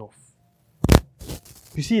not enough.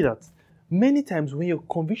 You see that? Many times when your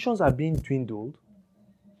convictions are being dwindled,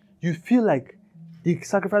 you feel like the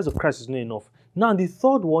sacrifice of Christ is not enough. Now, the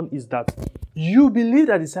third one is that you believe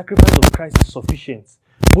that the sacrifice of Christ is sufficient,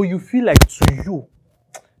 but you feel like to you,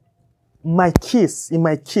 in my case,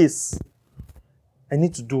 I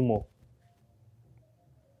need to do more.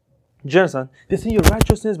 Do you understand? They say your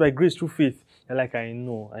righteousness by grace through faith. You're like, I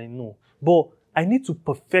know. But I need to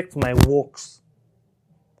perfect my works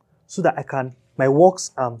so that my works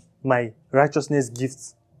and my righteousness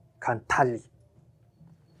gifts can tally.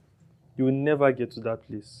 You will never get to that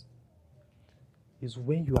place. It's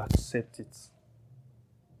when you accept it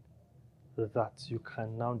that you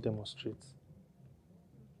can now demonstrate.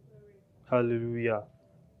 Hallelujah.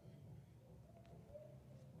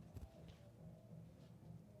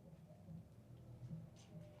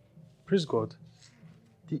 Praise God.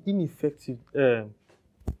 The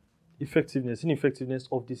ineffectiveness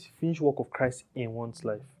of this finished work of Christ in one's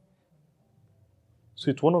life.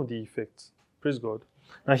 So it's one of the effects. Praise God.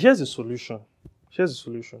 Now here's the solution.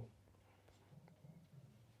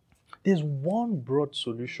 There's one broad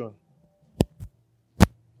solution.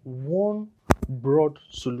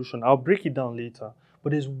 I'll break it down later.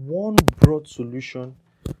 But there's one broad solution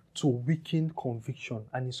to weakened conviction,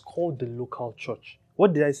 and it's called the local church.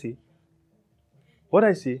 What did I say?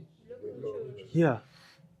 Yeah.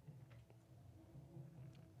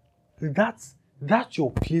 That's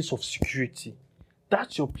your place of security.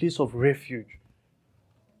 That's your place of refuge.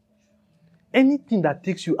 Anything that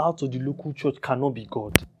takes you out of the local church cannot be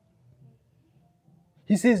God.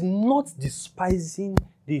 He says, not despising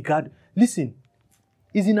the God. Listen,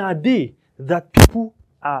 it's in our day that people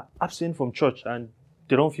are absent from church and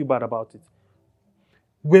they don't feel bad about it.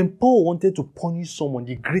 When Paul wanted to punish someone,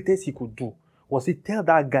 the greatest he could do was to tell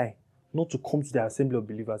that guy not to come to the assembly of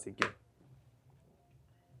believers again.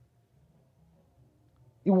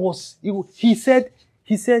 He said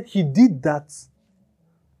he did that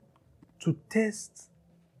to test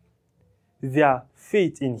their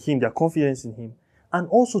faith in him, their confidence in him, and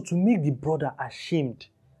also to make the brother ashamed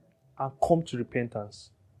and come to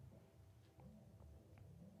repentance.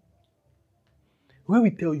 When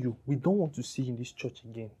we tell you we don't want to see you in this church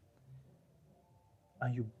again,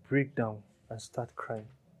 and you break down and start crying,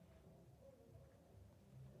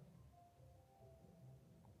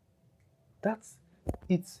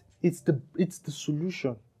 it's the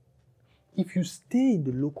solution. If you stay in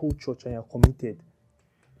the local church and you're committed,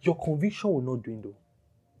 your conviction will not dwindle.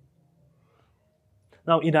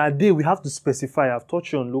 Now, in our day, we have to specify. I've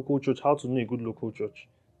taught you on local church how to know a good local church.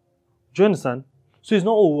 Do you understand? So it's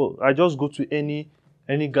not, I just go to any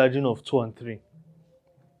gathering of 2 and 3.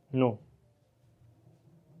 No.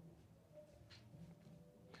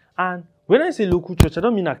 And When I say local church, I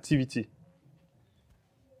don't mean activity.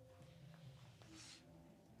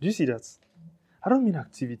 Do you see that? I don't mean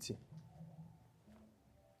activity.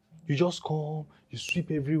 You just come, you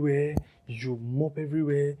sweep everywhere, you mop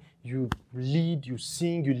everywhere, you lead, you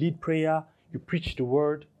sing, you lead prayer, you preach the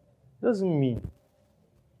word. It doesn't mean.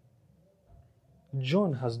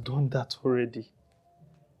 John has done that already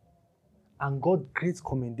and got great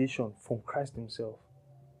commendation from Christ himself.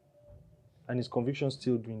 And his conviction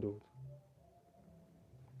still dwindled.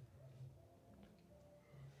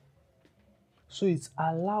 So it's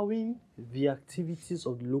allowing the activities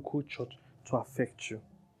of the local church to affect you.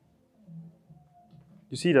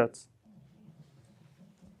 You see that?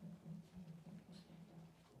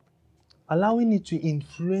 Allowing it to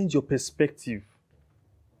influence your perspective.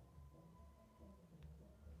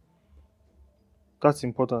 That's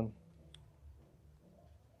important.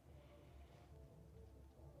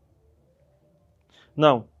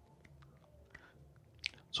 Now,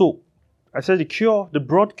 so I said the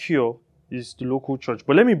broad cure is the local church.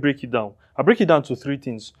 But let me break it down. I break it down to 3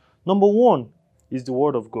 things. Number 1 is the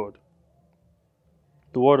Word of God.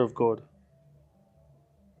 The Word of God.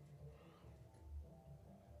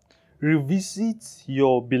 Revisit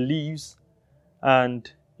your beliefs and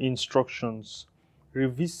instructions.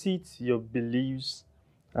 Revisit your beliefs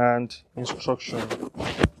and instructions.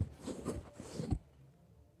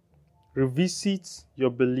 Revisit your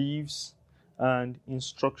beliefs and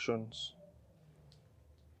instructions.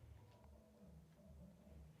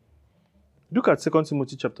 Look at 2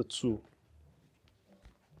 Timothy chapter 2.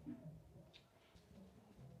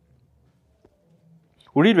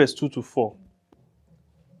 We read verse 2 to 4.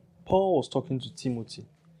 Paul was talking to Timothy.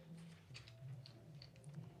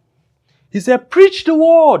 He said, preach the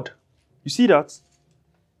word. You see that?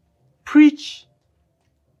 Preach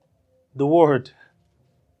the word.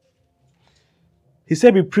 He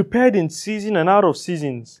said, be prepared in season and out of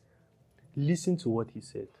seasons. Listen to what he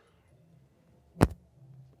said.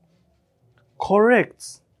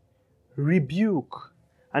 Correct, rebuke,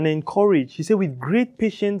 and encourage. He said, with great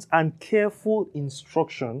patience and careful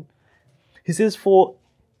instruction. He says, for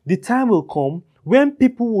the time will come when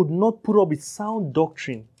people would not put up with sound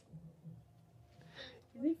doctrine.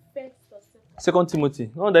 Is it first or second? 2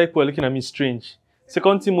 Timothy. No wonder people are looking at me strange.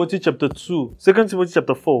 2 Timothy chapter 2. 2 Timothy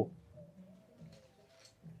chapter 4.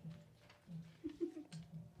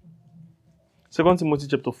 2 Timothy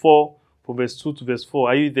chapter 4, from verse 2 to verse 4.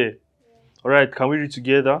 Are you there? All right, can we read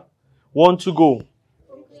together? 1 to go.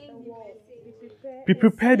 Be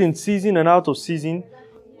prepared in season and out of season.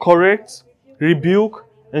 Correct, rebuke,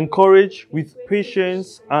 encourage with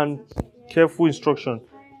patience and careful instruction.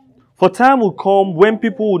 For time will come when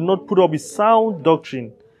people will not put up with sound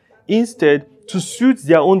doctrine. Instead, to suit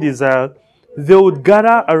their own desire, they would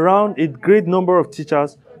gather around a great number of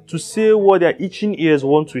teachers to say what their itching ears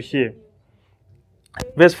want to hear.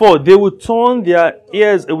 Verse 4, they will turn their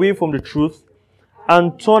ears away from the truth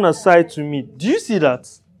and turn aside to me. Do you see that?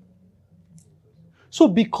 So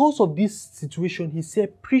because of this situation, he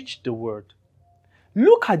said, preach the word.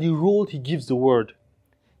 Look at the role he gives the word.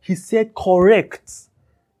 He said, correct,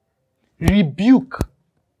 rebuke,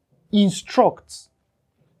 instruct.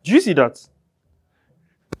 Do you see that?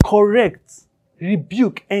 Correct,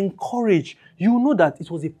 rebuke, encourage. You know that it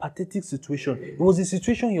was a pathetic situation. It was a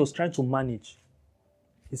situation he was trying to manage.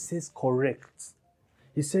 He says correct.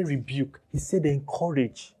 He said rebuke. He said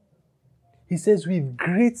encourage. He says with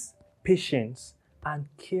great patience and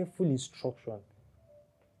careful instruction.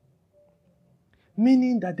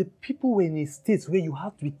 Meaning that the people were in a state where you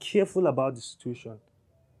have to be careful about the situation.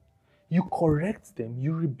 You correct them,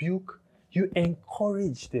 you rebuke, you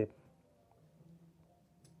encourage them.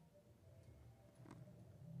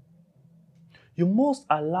 You must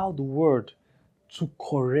allow the word to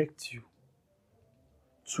correct you,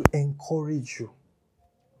 to encourage you.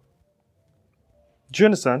 Do you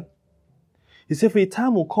understand? He said, for a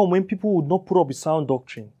time will come when people would not put up with sound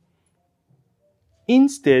doctrine.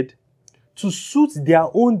 Instead, to suit their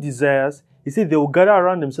own desires, he said they will gather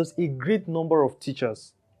around themselves a great number of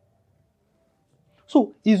teachers.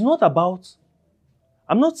 So, it's not about,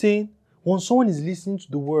 I'm not saying when someone is listening to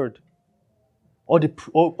the word or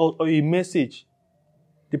a message,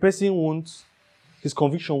 the person won't, his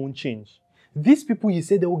conviction won't change. These people, he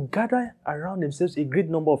said, they will gather around themselves a great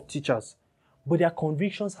number of teachers, but their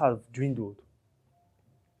convictions have dwindled.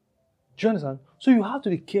 Do you understand? So you have to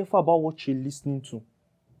be careful about what you're listening to.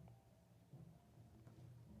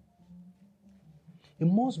 It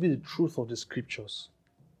must be the truth of the scriptures.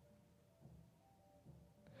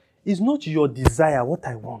 It's not your desire, what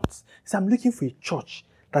I want. So I'm looking for a church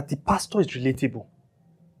that the pastor is relatable.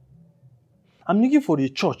 I'm looking for a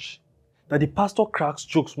church that the pastor cracks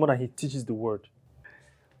jokes more than he teaches the word.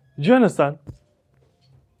 Do you understand?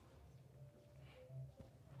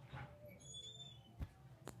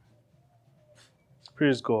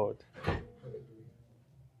 Praise God.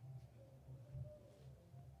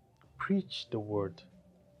 Preach the word.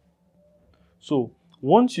 So,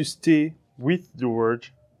 once you stay with the word,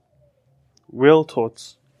 well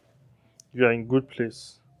taught, you are in good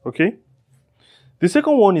place. Okay? The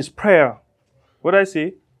second one is prayer. What did I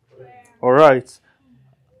say? Prayer. All right.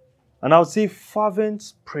 And I would say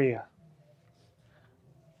fervent prayer.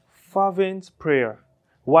 Fervent prayer.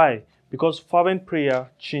 Why? Because fervent prayer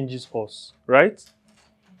changes us, right?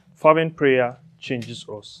 Fervent prayer changes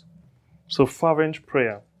us. So fervent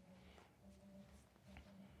prayer.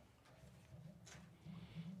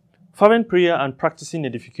 Fervent prayer and practicing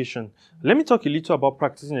edification. Let me talk a little about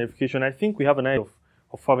practicing edification. I think we have an idea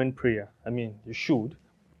of fervent prayer. I mean, you should.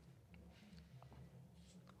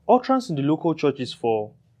 Utterance in the local church is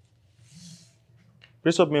for...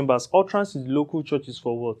 Raise up members. Utterance in the local church is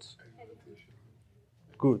for what?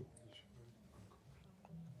 Good.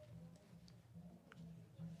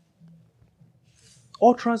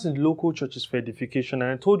 Utterance in the local church is for edification.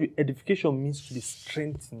 And I told you, edification means to be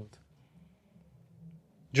strengthened.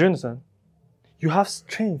 Do you understand? You have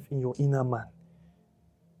strength in your inner man.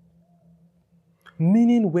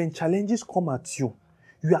 Meaning when challenges come at you,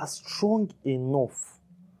 you are strong enough.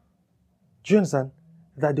 Do you understand?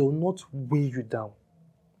 That they will not weigh you down.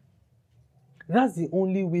 That's the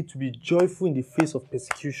only way to be joyful in the face of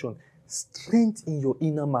persecution. Strength in your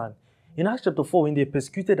inner man. In Acts chapter 4, when they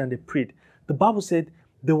persecuted and they prayed, the Bible said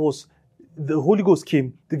the Holy Ghost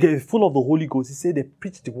came, they get full of the Holy Ghost. He said they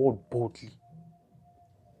preached the word boldly.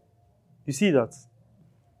 You see that?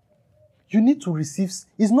 You need to receive.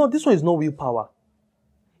 This one is not willpower.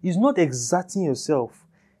 It's not exerting yourself.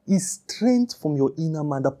 It's strength from your inner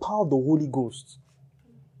man, the power of the Holy Ghost.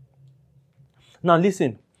 Now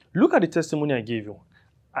listen, look at the testimony I gave you.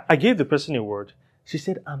 I gave the person a word. She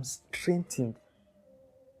said, I'm strengthened.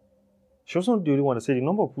 She wasn't the only one that said it. A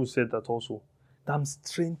number of people said that also. That I'm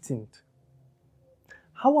strengthened.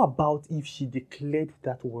 How about if she declared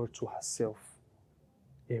that word to herself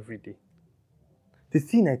every day? The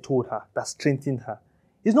thing I told her that strengthened her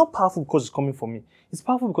is not powerful because it's coming from me. It's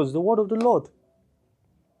powerful because it's the word of the Lord.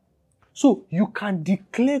 So you can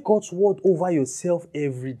declare God's word over yourself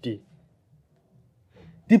every day.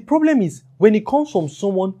 The problem is when it comes from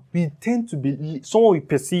someone we tend to believe, someone we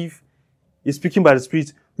perceive is speaking by the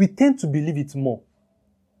Spirit, we tend to believe it more.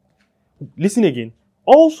 Listen again.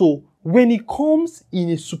 Also, when it comes in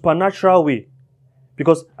a supernatural way,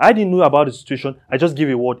 because I didn't know about the situation, I just gave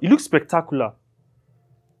a word. It looks spectacular.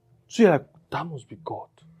 So you're like, that must be God.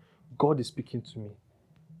 God is speaking to me.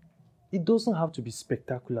 It doesn't have to be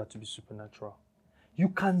spectacular to be supernatural. You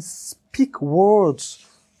can speak words,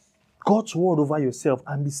 God's word over yourself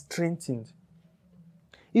and be strengthened.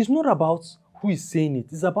 It's not about who is saying it.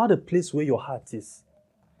 It's about the place where your heart is.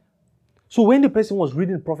 So when the person was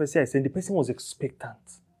reading the prophecy I said, the person was expectant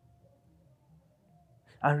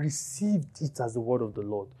and received it as the word of the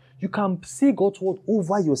Lord. You can say God's word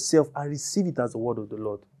over yourself and receive it as the word of the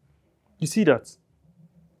Lord. You see that?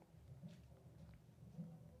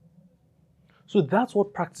 So that's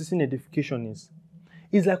what practicing edification is.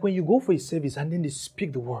 It's like when you go for a service and then they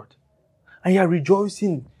speak the word and you're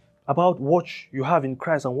rejoicing about what you have in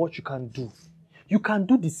Christ and what you can do. You can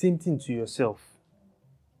do the same thing to yourself.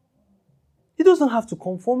 It doesn't have to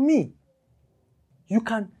come from me. You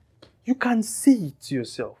can say it to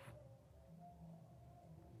yourself.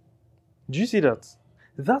 Do you see that?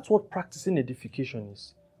 That's what practicing edification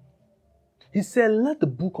is. He said, let the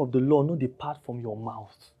book of the law not depart from your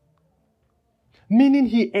mouth. Meaning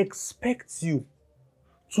he expects you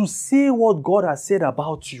to say what God has said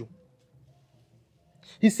about you.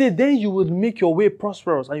 He said, then you will make your way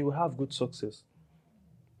prosperous and you will have good success.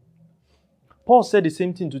 Paul said the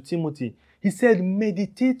same thing to Timothy. He said,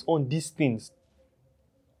 meditate on these things.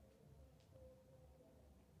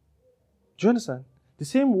 Do you understand? The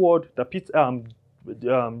same word that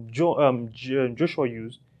Joshua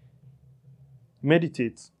used,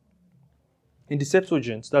 meditate, in the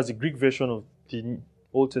Septuagint, that's the Greek version of the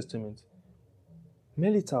Old Testament.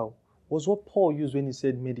 Melitao was what Paul used when he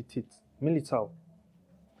said meditate. Melitao.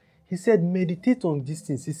 He said meditate on these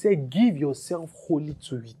things. He said give yourself wholly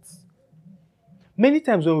to it. Many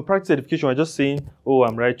times when we practice edification, we're just saying, oh,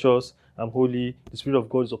 I'm righteous, I'm holy, the Spirit of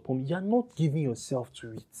God is upon me. You're not giving yourself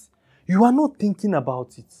to it. You are not thinking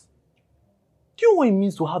about it. Do you know what it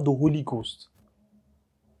means to have the Holy Ghost?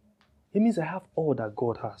 It means I have all that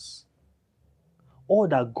God has. All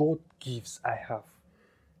that God gives, I have.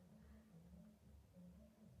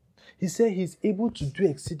 He said he's able to do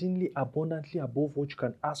exceedingly abundantly above what you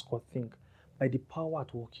can ask or think by the power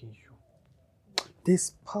at work in you. There's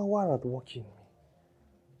power at work in me.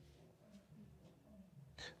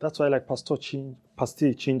 That's why, like Pastor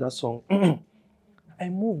changed that song. I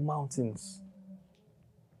move mountains.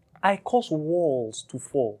 I cause walls to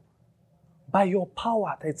fall by your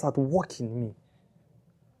power that's at work in me.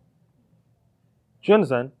 Do you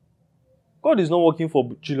understand? God is not working for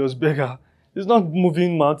Julius Berger. He's not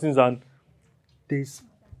moving mountains, and there's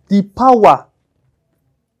the power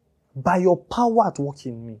by your power at work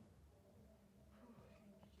in me.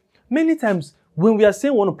 Many times when we are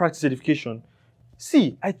saying we want to practice edification,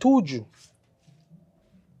 see, I told you,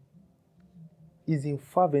 it's in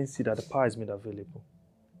fervency that the power is made available.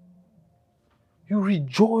 You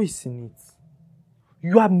rejoice in it.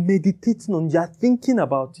 You are meditating on it. You are thinking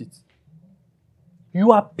about it.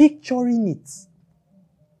 You are picturing it.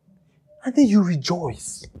 And then you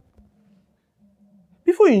rejoice.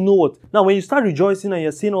 Before you know what, now when you start rejoicing and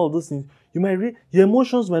you're saying all those things, your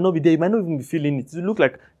emotions might not be there. You might not even be feeling it. It look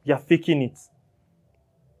like you're faking it.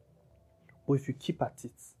 But if you keep at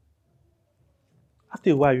it,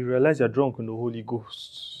 after a while you realize you're drunk in the Holy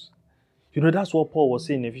Ghost. That's what Paul was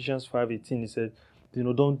saying in Ephesians 5:18. He said,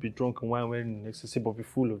 don't be drunk in wine, wherein in excess, but be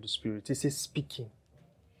full of the Spirit. He says, speaking.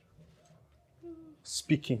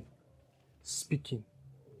 Speaking. Speaking.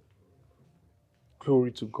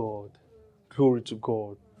 Glory to God. Glory to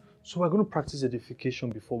God. So we're going to practice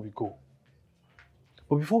edification before we go.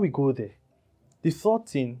 But before we go there, the third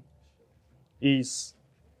thing is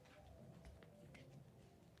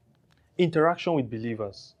interaction with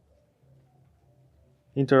believers.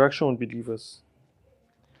 Interaction with believers.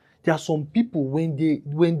 There are some people, when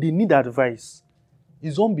they need advice,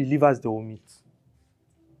 it's unbelievers they will meet.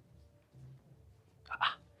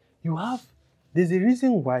 There's a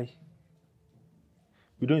reason why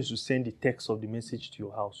we don't used to send the text of the message to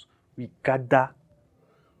your house. We gather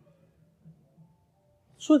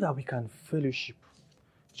so that we can fellowship.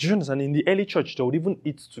 Do you understand? In the early church, they would even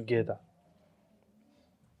eat together.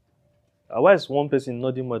 Why is one person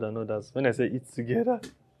nodding more than others when I say eat together?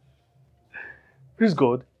 Praise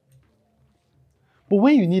God. But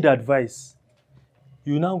when you need advice,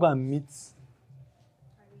 you now go and meet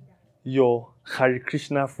your Hare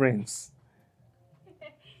Krishna friends.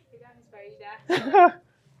 Do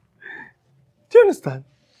you understand?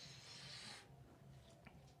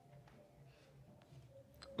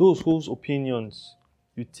 Those whose opinions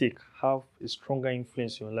you take have a stronger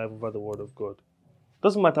influence in your life over the Word of God.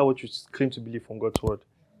 Doesn't matter what you claim to believe from God's Word.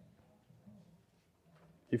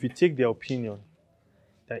 If you take their opinion,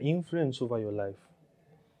 their influence over your life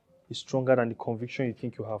is stronger than the conviction you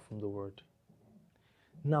think you have from the Word.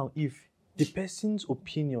 Now, if the person's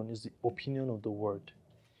opinion is the opinion of the Word,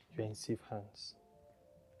 you're in safe hands.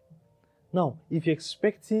 Now, if you're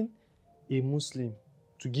expecting a Muslim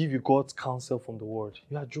to give you God's counsel from the Word,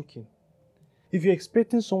 you are joking. If you're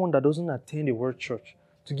expecting someone that doesn't attend a Word church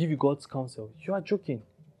to give you God's counsel, you are joking.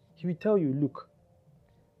 He will tell you, look,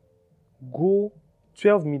 go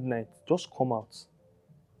 12 midnight, just come out.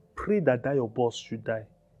 Pray that your boss should die.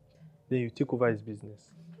 Then you take over his business.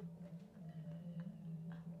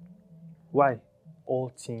 Why? All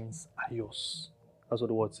things are yours. That's what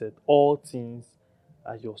the word said. All things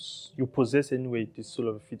are yours. You possess anywhere the sole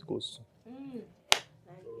of your feet goes to.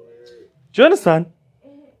 Do you understand?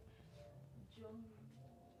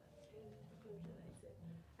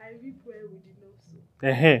 I reap where we did not sow.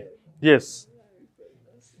 Yes.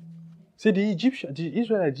 See, the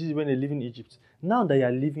Israelites, when they live in Egypt, now that you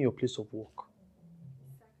are leaving your place of work,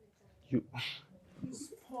 do you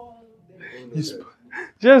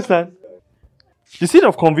understand? The seed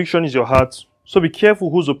of conviction is your heart, so be careful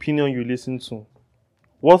whose opinion you listen to,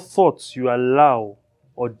 what thoughts you allow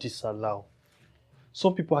or disallow.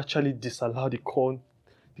 Some people actually disallow the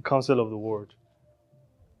counsel of the Word.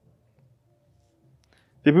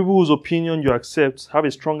 The people whose opinion you accept have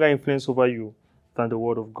a stronger influence over you than the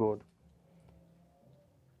Word of God.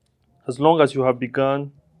 As long as you have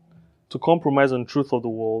begun to compromise on the truth of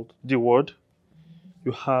the Word,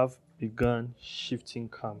 you have begun shifting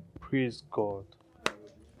camp. Praise God.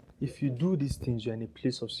 If you do these things, you're in a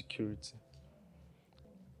place of security.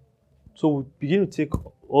 So we begin to take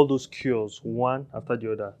all those cures, one after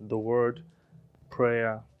the other, the Word,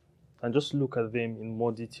 prayer, and just look at them in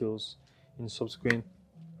more details in subsequent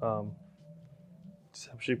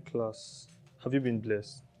discipleship class. Have you been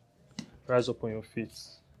blessed? Rise up on your feet.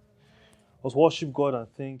 Let's worship God and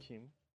thank Him.